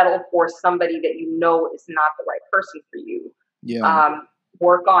don't settle for somebody that you know is not the right person for you. Yeah.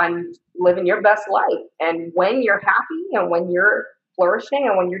 Work on living your best life. And when you're happy and when you're flourishing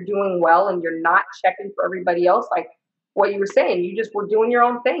and when you're doing well and you're not checking for everybody else, like what you were saying, you just were doing your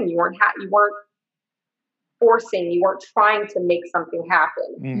own thing. You weren't forcing, you weren't trying to make something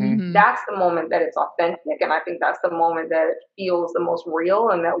happen. That's the moment that it's authentic. And I think that's the moment that it feels the most real.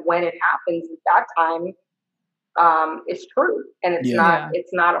 And that when it happens at that time, it's true. And it's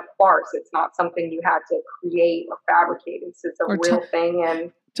not a farce. It's not something you had to create or fabricate. It's a real thing.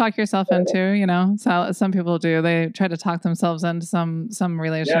 And talk yourself into, so some people do. They try to talk themselves into some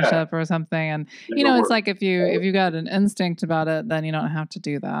relationship or something. And, it's like if you got an instinct about it, then you don't have to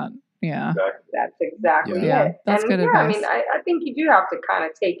do that. Yeah. That's exactly it. That's good advice. I mean, I think you do have to kind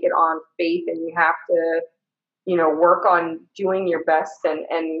of take it on faith and you have to, work on doing your best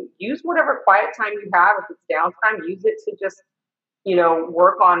and use whatever quiet time you have. If it's downtime, use it to just,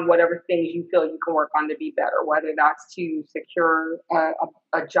 work on whatever things you feel you can work on to be better, whether that's to secure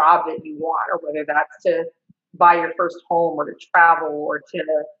a job that you want, or whether that's to buy your first home or to travel or to,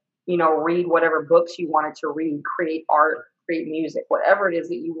 read whatever books you wanted to read, create art, create music, whatever it is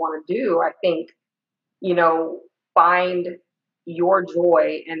that you want to do. I think, find your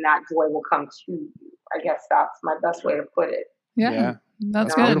joy and that joy will come to you. I guess that's my best way to put it. Yeah.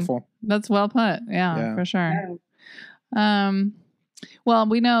 That's good. Beautiful. That's well put. Yeah, for sure. Yeah. Well,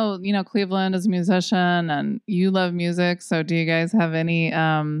 we know, Cleveland is a musician and you love music. So do you guys have any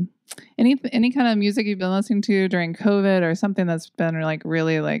kind of music you've been listening to during COVID or something that's been like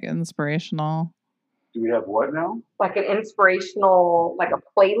really like inspirational? Do we have what now? Like an inspirational, like a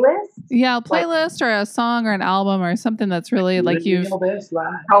playlist? Yeah, a playlist or a song or an album or something that's really like you've...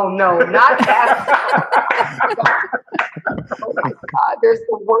 Oh, no, not that. Oh, my God. There's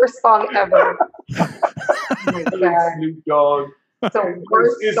the worst song ever. Oh, my God. Snoop Dogg. It's the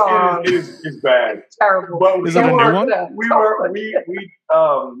worst song. It's bad. It's terrible. But is it a new one?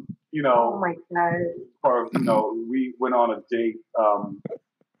 Oh, my God. We went on a date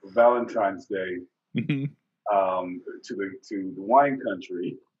Valentine's Day. To the wine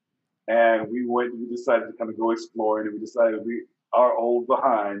country, and we decided to kind of go exploring, and we decided our old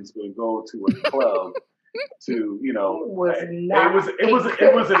behinds going to go to a club to it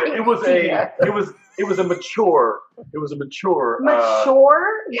was a mature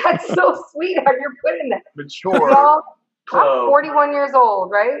That's so sweet how you're putting that. Mature. Y'all, I'm 41 years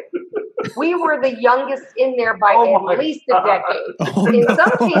old, right? We were the youngest in there by at least a decade. In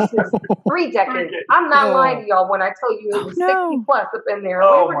some cases, 3 decades. I'm not lying to y'all when I tell you it was 60 plus up in there. We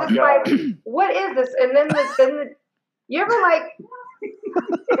were just like, what is this? And then You ever like?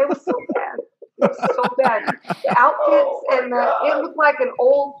 It was so bad. It was so bad. The outfits and it looked like an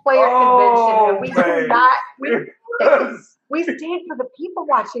old player convention, and we did not. We stayed for the people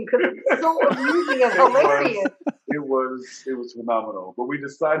watching because it was so amusing and hilarious. It was phenomenal. But we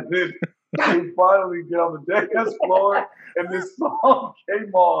decided to finally get on the dance floor, and this song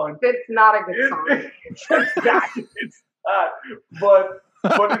came on. It's not a good song. It's not. But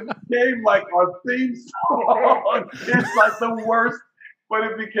it became like our theme song. It's like the worst, but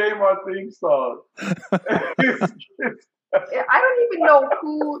it became our theme song. I don't even know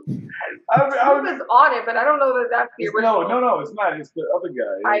who was on it, but I don't know that that's the original. No, it's not. It's the other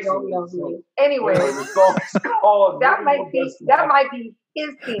guy. I don't know who. Anyway, the song is called. That might be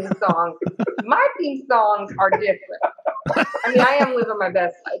his theme song. My theme songs are different. I mean, I am living my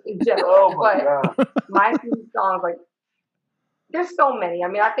best life in general, but my theme songs, like, there's so many. I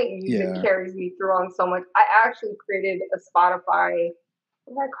mean, I think music carries me through on so much. I actually created a Spotify.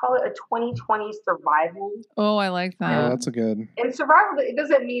 What do I call it? A 2020 survival. Oh, I like that. Oh, that's a good. And survival, it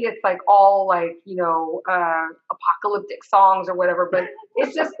doesn't mean it's like all like, apocalyptic songs or whatever, but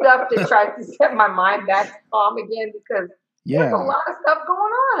it's just stuff that tries to set my mind back to calm again because there's a lot of stuff going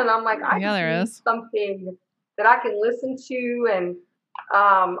on. And I'm like, I just need something that I can listen to. And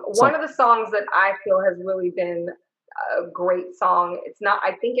one of the songs that I feel has really been a great song, it's not,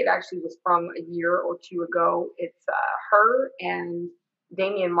 I think it actually was from a year or two ago. It's her and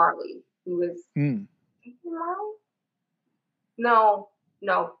Damian Marley, who is Marley? No,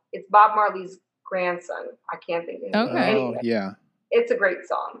 it's Bob Marley's grandson. I can't think of his name. Anyway, yeah. It's a great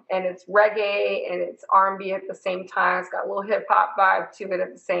song, and it's reggae and it's R&B at the same time. It's got a little hip hop vibe to it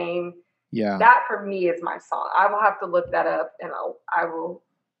at the same. Yeah. That for me is my song. I will have to look that up, and I will.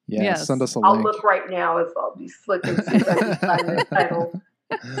 Yeah, send us a link. I'll look right now as I'll be slicking see if I can find the title,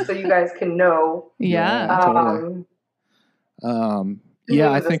 so you guys can know. Totally.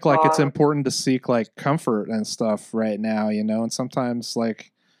 I think like it's important to seek like comfort and stuff right now, and sometimes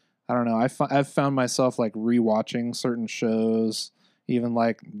like, I don't know, I've found myself like rewatching certain shows, even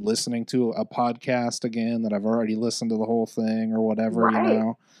like listening to a podcast again that I've already listened to the whole thing or whatever,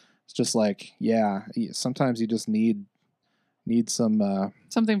 It's just like, sometimes you just need some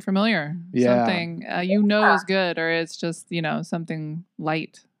something familiar, something is good, or it's just something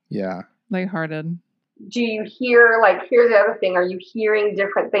lighthearted. Do you hear, like, here's the other thing, are you hearing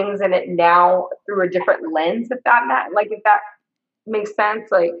different things in it now through a different lens, if that makes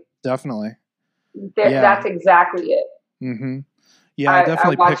sense? Like, definitely. That's exactly it. Mm-hmm. Yeah, I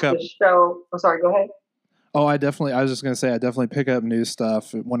definitely pick up the show. Oh, sorry, go ahead. Oh, I was just going to say, I definitely pick up new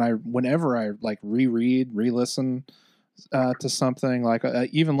stuff whenever I like re-listen to something, like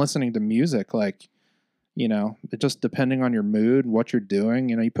even listening to music, like, it just depending on your mood and what you're doing,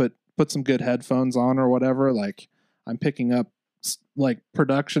 you put some good headphones on or whatever, like I'm picking up like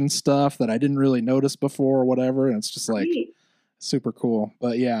production stuff that I didn't really notice before or whatever. And it's just like super cool,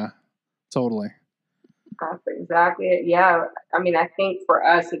 but yeah, totally. That's exactly it. Yeah. I mean, I think for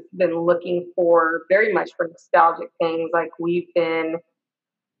us, it's been looking very much for nostalgic things. Like we've been,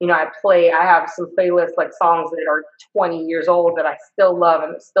 I have some playlists, like songs that are 20 years old that I still love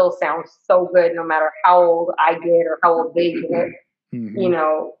and it still sounds so good no matter how old I get or how old they get.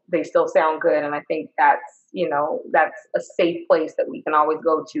 Mm-hmm. They still sound good. And I think that's a safe place that we can always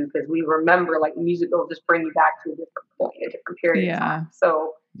go to because we remember, like, music will just bring you back to a different point, a different period of time.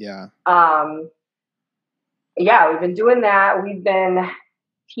 So, we've been doing that. We've been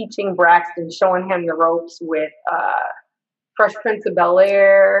teaching Braxton, showing him the ropes with Fresh Prince of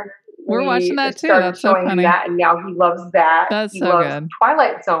Bel-Air. We're watching that too. That's so funny. That, and now he loves that. That's he loves good.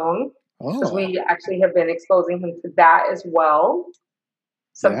 Twilight Zone. Because we actually have been exposing him to that as well.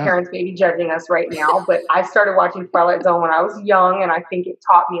 Some parents may be judging us right now, but I started watching Twilight Zone when I was young, and I think it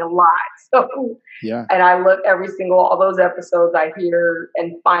taught me a lot. So, and I look all those episodes I hear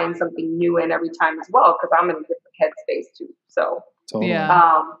and find something new in every time as well, because I'm in a different headspace too. So,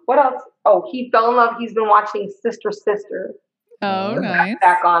 what else? Oh, he fell in love. He's been watching Sister Sister. Oh, nice.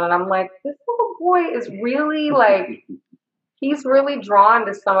 Back on, and I'm like, this little boy is really like. He's really drawn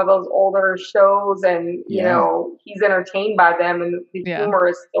to some of those older shows and, he's entertained by them and the humor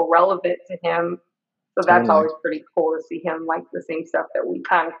is still relevant to him. So that's always pretty cool to see him like the same stuff that we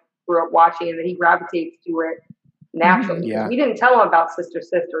kind of grew up watching and that he gravitates to it naturally. Yeah. We didn't tell him about Sister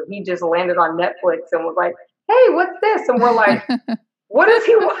Sister. He just landed on Netflix and was like, hey, what's this? And we're like, what is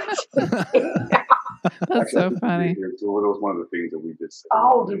he watching? That's so funny. It was one of the things that we did say.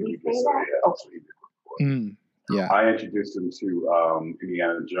 Oh, did we say that? Yeah, so he did. Yeah, I introduced him to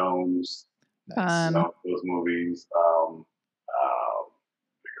Indiana Jones, those movies, The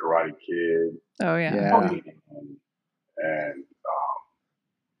Karate Kid. Oh yeah. And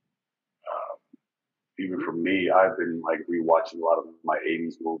even for me, I've been like rewatching a lot of my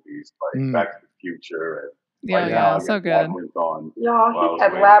 '80s movies, like Back to the Future, and right now I so got good. Labyrinth on. Y'all, he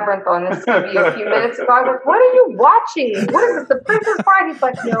had Labyrinth on this TV a few minutes ago. I was like, "What are you watching? What is this? The Princess Bride?" He's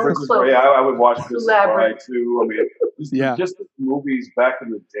like, "No, Princess Bride. Yeah, I would watch Princess Bride Labyrinth too. I mean, just movies back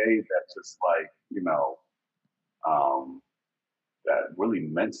in the day that just like that really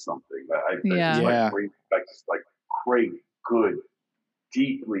meant something. That I like just like great, good,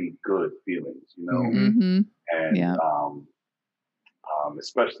 deeply good feelings, Mm-hmm. and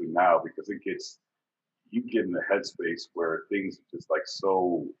especially now because you get in the headspace where things are just like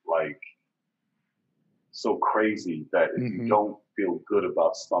so crazy that if you don't feel good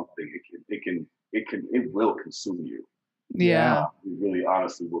about something, it will consume you. Yeah. It really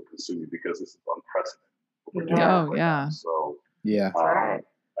honestly will consume you because this is unprecedented. Oh yeah. So I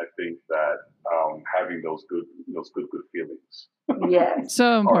think that having those good feelings,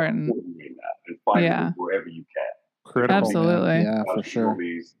 so important. And finding them wherever you can. Critical, absolutely, man. Yeah, for sure.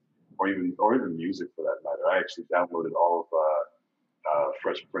 Movies, or even music for that matter. I actually downloaded all of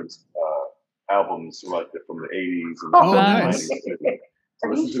Fresh Prince albums like from the '80s and nice. '90s. So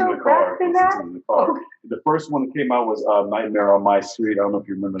listen to in the car. The first one that came out was Nightmare on My Street. I don't know if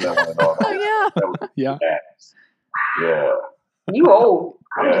you remember that one at all. Oh yeah. That was yeah. You old.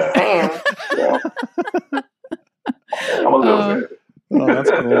 I'm just saying. Yeah. I'm a little bit. Oh,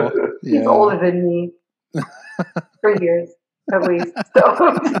 that's cool. He's older than me. 3 years at least.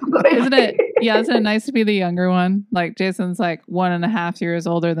 So isn't it nice to be the younger one? Like Jason's like 1.5 years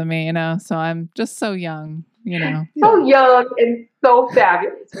older than me, so I'm just so young, So young and so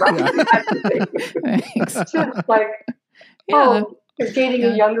fabulous, right? Thanks. Just like you're dating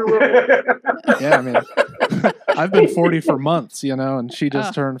a younger woman. Yeah, I mean, I've been 40 for months, and she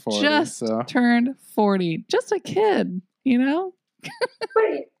just turned 40. Turned 40. Just a kid, But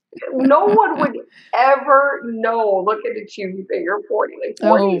no one would ever know looking at you that you're 40. Like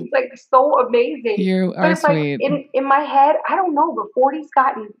 40 is like so amazing. You are sweet. Like in my head, I don't know, but 40's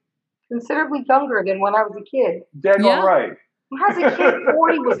gotten considerably younger than when I was a kid. Dead all right. When I was a kid,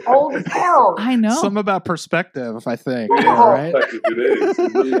 40 was old as hell. I know. Some about perspective, I think. Right? It is.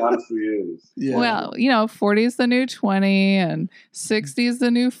 It really honestly is. Yeah. Well, 40 is the new 20 and 60 is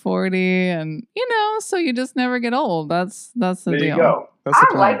the new 40. And, so you just never get old. That's the deal. There you go.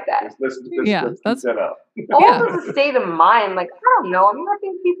 I like that. Let's that's that up. Old is a state of mind. Like, I don't know. I mean, I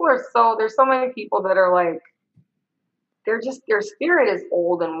think there's so many people that are like, their spirit is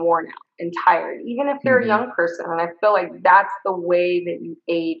old and worn out and tired, even if they're a young person. And I feel like that's the way that you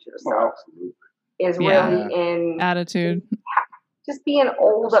age yourself is really in attitude. Just being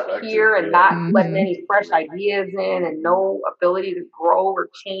old up here and not letting any fresh ideas in and no ability to grow or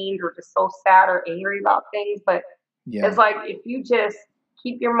change or just so sad or angry about things. But it's like if you just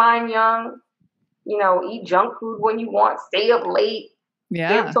keep your mind young, eat junk food when you want, stay up late.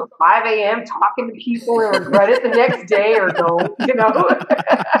 Stay up till 5 a.m. talking to people and regret it the next day or don't,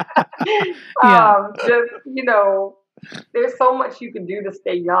 there's so much you can do to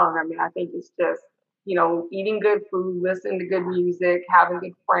stay young. I mean, I think it's just, eating good food, listening to good music, having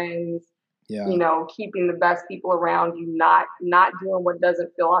good friends, keeping the best people around you, not doing what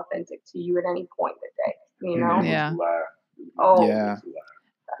doesn't feel authentic to you at any point in the day, Yeah. Oh, yeah.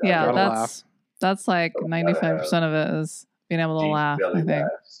 That's like 95% of it is being able to laugh, I think.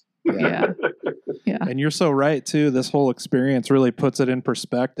 Yeah. And you're so right too. This whole experience really puts it in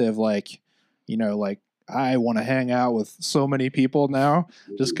perspective. Like, I want to hang out with so many people now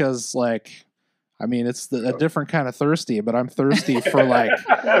just because it's a different kind of thirsty, but I'm thirsty for wow,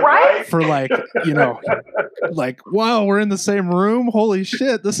 we're in the same room. Holy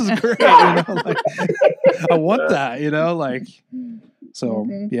shit. This is great. I want that, So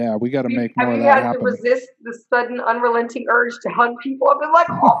yeah, we got to make more of that happen. Have you had to resist the sudden, unrelenting urge to hug people? I've been like,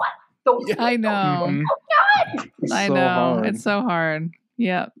 oh my! I know. I know. Hard. It's so hard.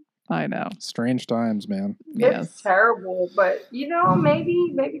 Yep, I know. Strange times, man. It's terrible, but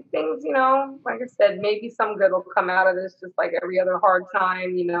maybe things, like I said, maybe some good will come out of this. Just like every other hard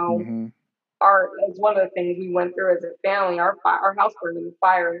time, It's one of the things we went through as a family. Our house burned in the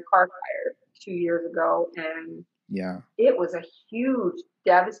car fire 2 years ago, and it was a huge,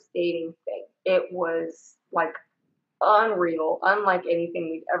 devastating thing. It was like unreal, unlike anything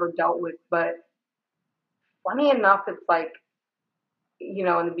we've ever dealt with. But funny enough, it's like, in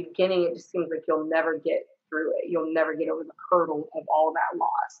the beginning, it just seems like you'll never get through it. You'll never get over the hurdle of all that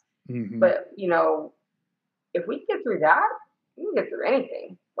loss. But, if we get through that, we can get through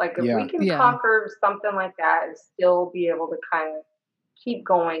anything. Like if we can conquer something like that and still be able to kind of keep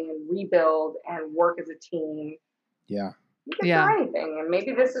going and rebuild and work as a team, Yeah. You can do anything. And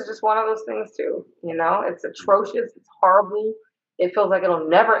maybe this is just one of those things too. You know, it's atrocious. It's horrible. It feels like it'll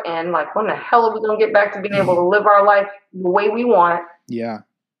never end. Like, when the hell are we going to get back to being able to live our life the way we want? Yeah.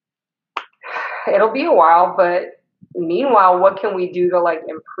 It'll be a while, but meanwhile, what can we do to like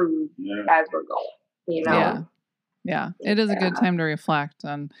improve as we're going? You know? Yeah. It is a good time to reflect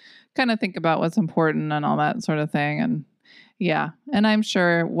and kind of think about what's important and all that sort of thing. And and I'm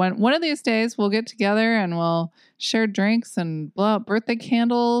sure one of these days we'll get together and we'll share drinks and blow out birthday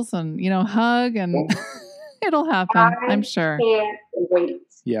candles and, hug and it'll happen. I'm sure. Can't wait.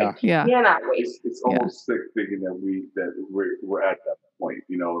 Yeah. I cannot wait. It's almost sick thinking that we're at that point.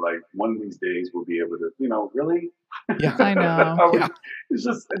 Like one of these days we'll be able to. Really. Yeah. I know. It's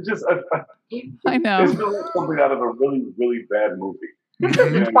just. I know. It's really something out of a really, really bad movie. This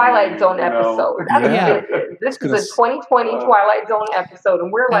is a Twilight Zone episode. This is a 2020 Twilight Zone episode,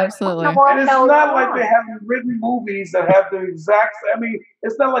 and we're like, absolutely. And it's not like they haven't written movies that have the exact. I mean,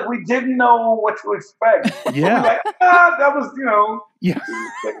 it's not like we didn't know what to expect. Yeah. Like, that was, Yeah.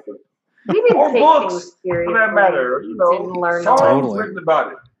 Or books, for that matter. Totally Written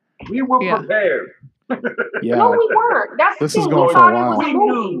about it. We were prepared. Yeah. No, we weren't. That's this the is thing. going for a while. We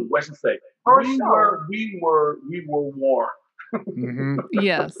knew. What should say? We were warned. Mm-hmm.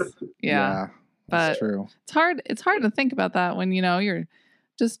 Yes. Yeah. That's But true. it's hard to think about that when, you're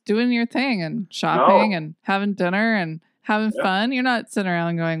just doing your thing and shopping and having dinner and having fun. You're not sitting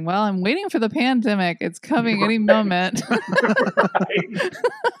around going, well, I'm waiting for the pandemic. It's coming any moment. Right.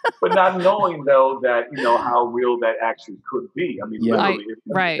 But not knowing, though, that, how real that actually could be. I mean, literally,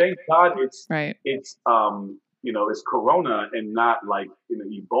 thank God it's it's Corona and not like,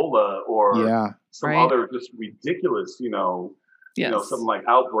 Ebola or some other just ridiculous, something like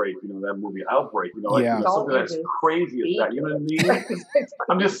Outbreak, that movie Outbreak, something that's crazy as that, you know what I mean?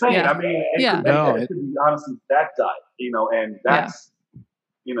 I'm just saying, I mean, it could be honestly that died, and that's,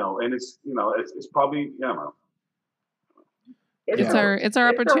 and it's probably, I don't know. It's our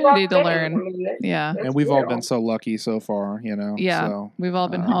opportunity to learn. And we've all been so lucky so far, Yeah. So, we've all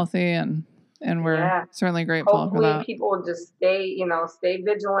been healthy and we're certainly grateful Hopefully for that. people will just stay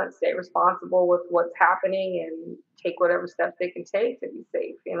vigilant, stay responsible with what's happening, and take whatever steps they can take to be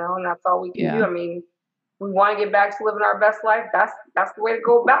safe, and that's all we can do. I mean, we want to get back to living our best life. That's the way to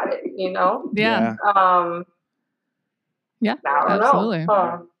go about it, Yeah. I don't absolutely.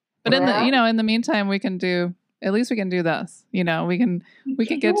 know. But in the meantime, we can do this. We can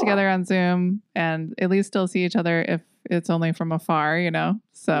get together on Zoom and at least still see each other if it's only from afar,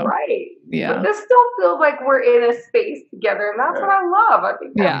 So right. Yeah. But this still feels like we're in a space together, and that's what I love. I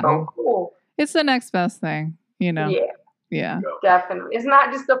think that's so cool. It's the next best thing, Yeah, definitely. It's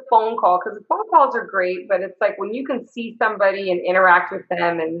not just a phone call, because the phone calls are great, but it's like when you can see somebody and interact with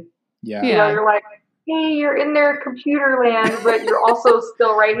them, and you're like, hey, you're in their computer land, but you're also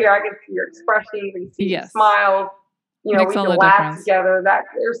still right here. I can see your expressions and see your smiles. We can laugh together.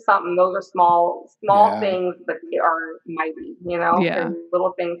 There's something. Those are small things, but they are mighty. And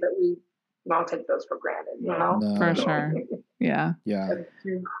little things that we don't take those for granted. No. For sure. Yeah. That's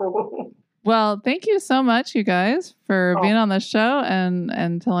too cool. Well, thank you so much, you guys, for being on the show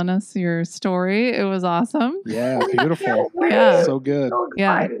and telling us your story. It was awesome. Yeah, beautiful. Yeah. So good. So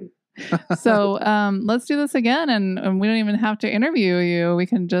excited. So let's do this again, and we don't even have to interview you. We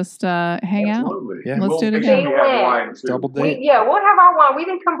can just hang out. Yeah. Let's do it again. Double date. We'll have our wine. We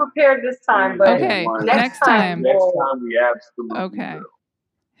didn't come prepared this time, but next time we absolutely okay. Will.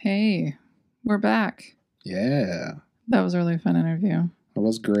 Hey, we're back. Yeah. That was a really fun interview. It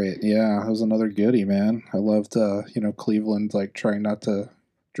was great. Yeah, it was another goodie, man. I loved, Cleveland, like trying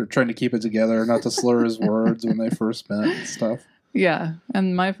to keep it together, not to slur his words when they first met and stuff. Yeah,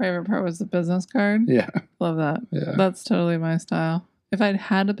 and my favorite part was the business card. Yeah. Love that. Yeah. That's totally my style. If I'd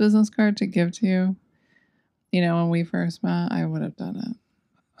had a business card to give to you, when we first met, I would have done it.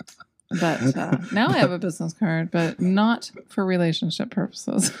 But now I have a business card, but not for relationship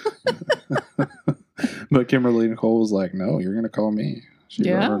purposes. But Kimberly Nicole was like, no, you're going to call me.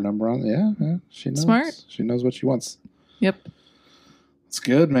 She wrote her number on. Yeah, she knows. Smart. She knows what she wants. Yep. That's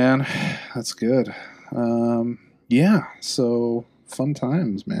good, man. That's good. Yeah, so fun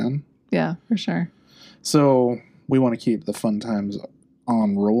times, man. Yeah, for sure. So we want to keep the fun times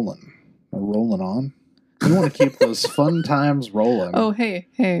on rolling. Or rolling on. We want to keep those fun times rolling. Oh, hey.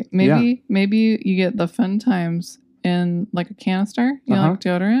 Maybe you get the fun times in like a canister, like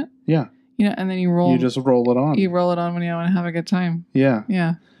deodorant. Yeah. And then you just roll it on. You roll it on when you want to have a good time. Yeah.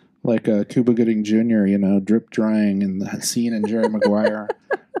 Yeah. Like Cuba Gooding Jr., drip drying in the scene in Jerry Maguire.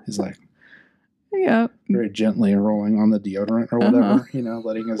 He's like, Yeah. Very gently rolling on the deodorant or whatever,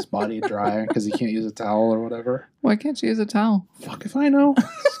 letting his body dry because he can't use a towel or whatever. Why can't you use a towel? Fuck if I know.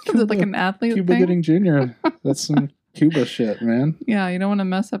 Is it like an athlete Cuba thing? Gooding Jr. That's some Cuba shit, man. Yeah, you don't want to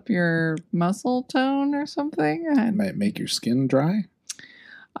mess up your muscle tone or something. It might make your skin dry.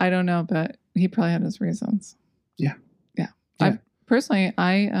 I don't know, but he probably had his reasons. Yeah. Personally,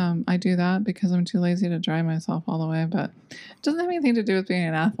 I do that because I'm too lazy to dry myself all the way, but it doesn't have anything to do with being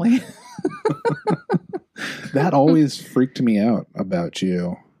an athlete. That always freaked me out about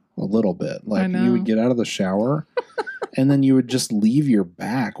you a little bit. Like you would get out of the shower and then you would just leave your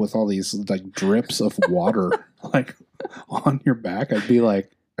back with all these like drips of water like on your back. I'd be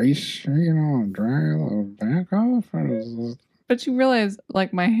like, are you sure you don't want to dry the back off? But you realize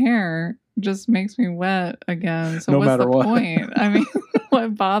like my hair just makes me wet again. So no what's matter the what. point? I mean,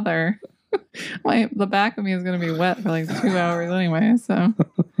 what bother? The back of me is going to be wet for like 2 hours anyway. So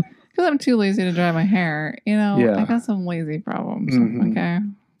because I'm too lazy to dry my hair, I got some lazy problems. Mm-hmm. Okay.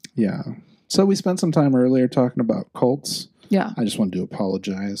 Yeah. So we spent some time earlier talking about cults. Yeah. I just wanted to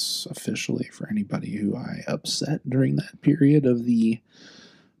apologize officially for anybody who I upset during that period of the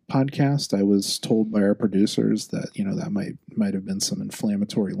podcast. I was told by our producers that that might have been some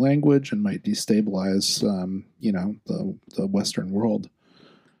inflammatory language and might destabilize the Western world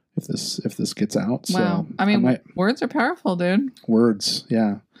if this gets out. Wow. So I mean, words are powerful, dude. Words,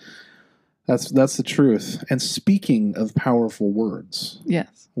 yeah. That's the truth. And speaking of powerful words,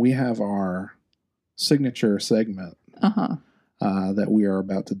 yes, we have our signature segment that we are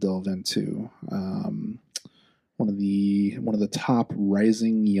about to delve into. One of the top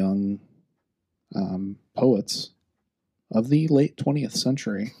rising young poets of the late 20th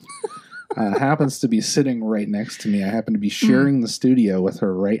century happens to be sitting right next to me. I happen to be sharing the studio with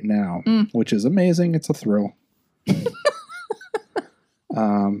her right now, which is amazing. It's a thrill.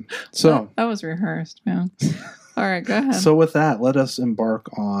 So that was rehearsed, man. All right, go ahead. So with that, let us embark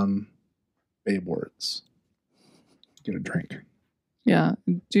on Babe words. Get a drink. Yeah,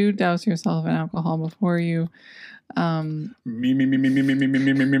 do douse yourself in alcohol before you me.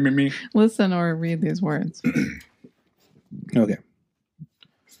 Listen or read these words. Okay.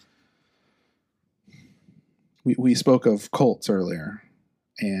 We spoke of cults earlier,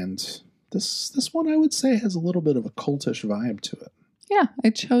 and this one I would say has a little bit of a cultish vibe to it. Yeah, I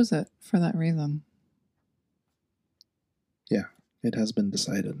chose it for that reason. Yeah, it has been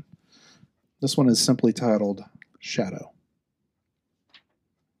decided. This one is simply titled Shadow.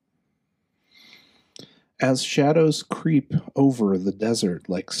 As shadows creep over the desert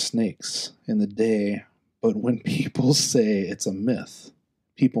like snakes in the day, but when people say it's a myth,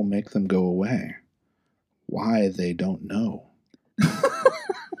 people make them go away. Why, they don't know.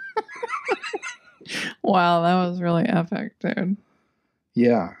 Wow, that was really epic, dude.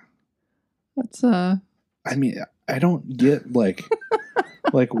 Yeah. That's I mean, I don't get like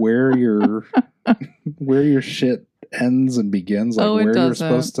where your shit ends and begins, like where you're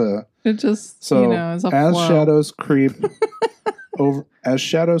supposed to. It just is a as flow. shadows creep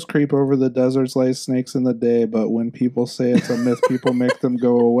over the deserts like snakes in the day, but when people say it's a myth, people make them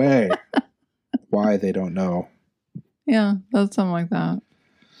go away. Why, they don't know. Yeah, that's something like that.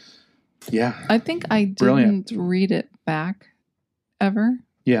 Yeah. I think I didn't read it back ever.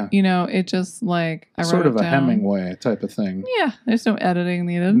 Yeah. It just like I sort wrote of it a down. Hemingway type of thing. Yeah, there's no editing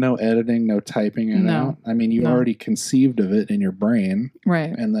needed. No editing, no typing it out. I mean, you already conceived of it in your brain. Right.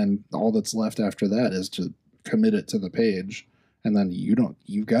 And then all that's left after that is to commit it to the page. And then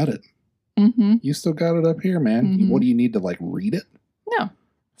you've got it. Mm-hmm. You still got it up here, man. Mm-hmm. What do you need to read it? No.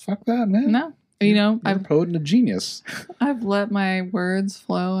 Fuck that, man. No. You're a poet and a genius. I've let my words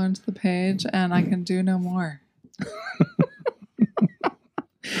flow onto the page and I can do no more.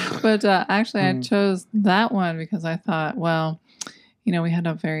 But actually, I chose that one because I thought, well, we had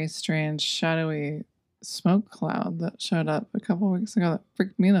a very strange, shadowy smoke cloud that showed up a couple of weeks ago that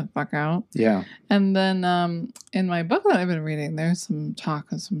freaked me the fuck out. Yeah. And then in my book that I've been reading, there's some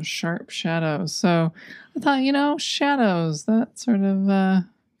talk of some sharp shadows. So I thought, shadows, that sort of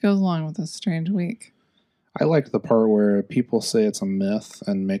goes along with this strange week. I like the part where people say it's a myth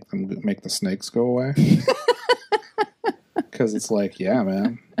and make the snakes go away. Because it's like, yeah,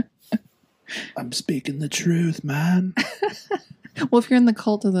 man. I'm speaking the truth, man. Well, if you're in the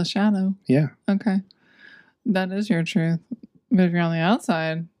cult of the shadow. Yeah. Okay. That is your truth. But if you're on the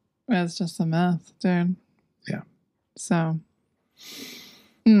outside, it's just a myth, dude. Yeah. So.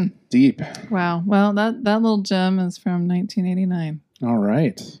 Deep. Wow. Well, that little gem is from 1989. All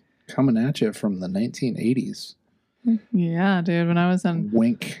right. Coming at you from the 1980s. Yeah, dude. When I was in...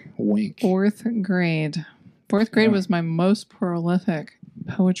 Wink. Fourth grade. Fourth grade was my most prolific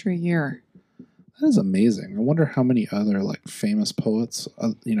poetry year. That is amazing. I wonder how many other like famous poets,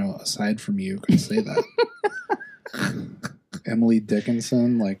 aside from you, could say that. Emily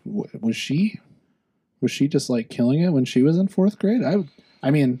Dickinson, like, was she just like killing it when she was in 4th grade? I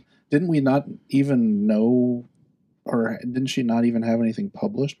mean, didn't we not even know, or didn't she not even have anything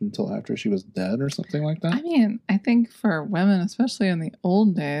published until after she was dead or something like that? I mean, I think for women, especially in the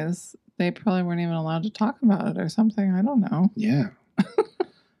old days, they probably weren't even allowed to talk about it or something. I don't know. Yeah.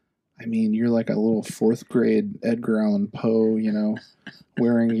 I mean, you're like a little 4th grade Edgar Allan Poe,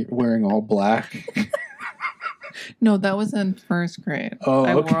 wearing all black. No, that was in 1st grade. Oh,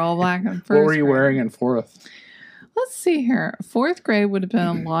 okay. I wore all black in 1st What were you grade. wearing in 4th? Let's see here. 4th grade would have been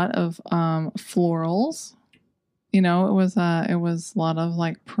a lot of florals. It was a lot of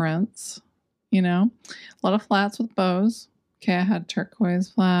like prints. A lot of flats with bows. Okay, I had turquoise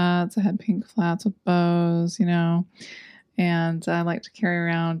flats. I had pink flats with bows. And I like to carry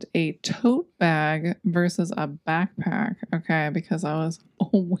around a tote bag versus a backpack. Okay, because I was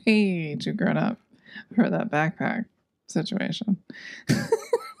way too grown up for that backpack situation.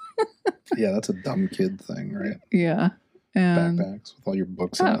 Yeah, that's a dumb kid thing, right? Yeah. And backpacks with all your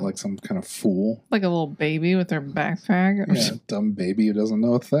books in it, like some kind of fool. Like a little baby with their backpack. Yeah, dumb baby who doesn't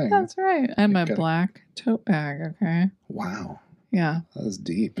know a thing. That's right. I had my black tote bag, okay? Wow. Yeah. That was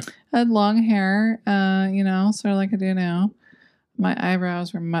deep. I had long hair, sort of like I do now. My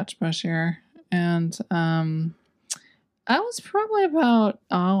eyebrows were much bushier. And I was probably about,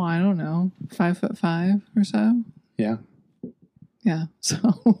 I don't know, 5'5" or so. Yeah. Yeah. So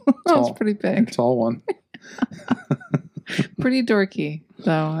I was pretty big. Tall one. Pretty dorky,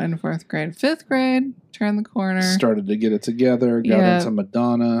 though, in 4th grade. 5th grade, turned the corner. Started to get it together, got into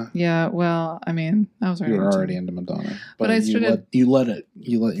Madonna. Yeah, well, I mean, I was already You were already into Madonna. But I started... You let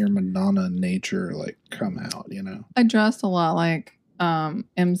your Madonna nature, like, come out, I dressed a lot like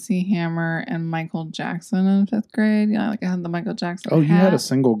MC Hammer and Michael Jackson in 5th grade. Like I had the Michael Jackson hat. You had a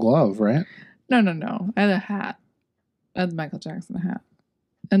single glove, right? No. I had a hat. I had the Michael Jackson hat.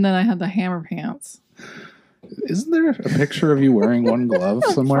 And then I had the Hammer pants. Isn't there a picture of you wearing one glove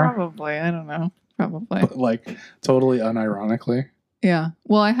somewhere? Probably. I don't know. Probably. But, like, totally unironically? Yeah.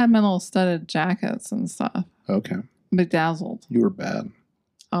 Well, I had my little studded jackets and stuff. Okay. Bedazzled. You were bad.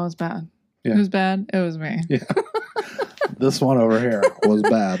 I was bad. Yeah. Who's bad? It was me. Yeah. This one over here was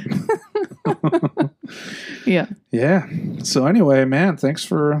bad. Yeah. Yeah. So anyway, man, thanks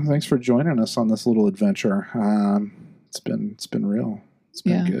for joining us on this little adventure. It's been real. It's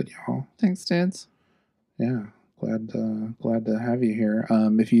been good, y'all. Thanks, dudes. Yeah. Glad to have you here.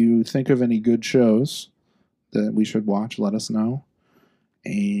 If you think of any good shows that we should watch, let us know.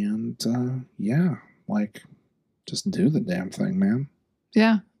 And just do the damn thing, man.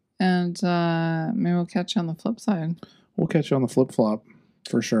 Yeah. And maybe we'll catch you on the flip side. We'll catch you on the flip-flop,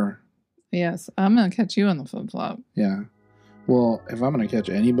 for sure. Yes, I'm going to catch you on the flip-flop. Yeah. Well, if I'm going to catch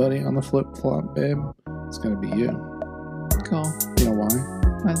anybody on the flip-flop, babe, it's going to be you. Cool. You know why?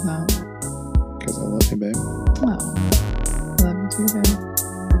 Why is that? Because I love you, babe. Oh, I love you too, babe.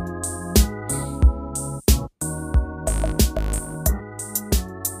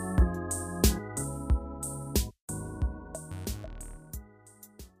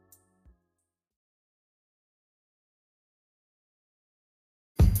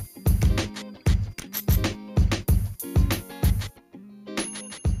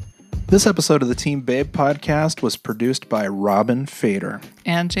 This episode of the Team Babe podcast was produced by Robin Fader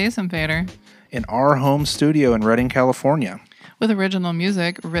and Jason Fader in our home studio in Redding, California, with original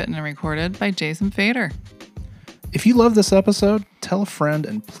music written and recorded by Jason Fader. If you love this episode, tell a friend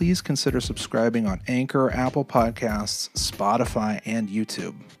and please consider subscribing on Anchor, Apple Podcasts, Spotify, and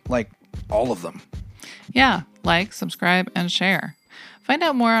YouTube. Like, all of them. Yeah, like, subscribe, and share. Find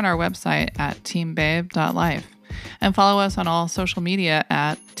out more on our website at teambabe.life. And follow us on all social media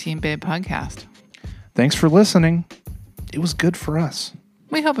at Team Babe Podcast. Thanks for listening. It was good for us.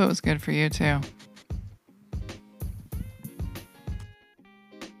 We hope it was good for you too.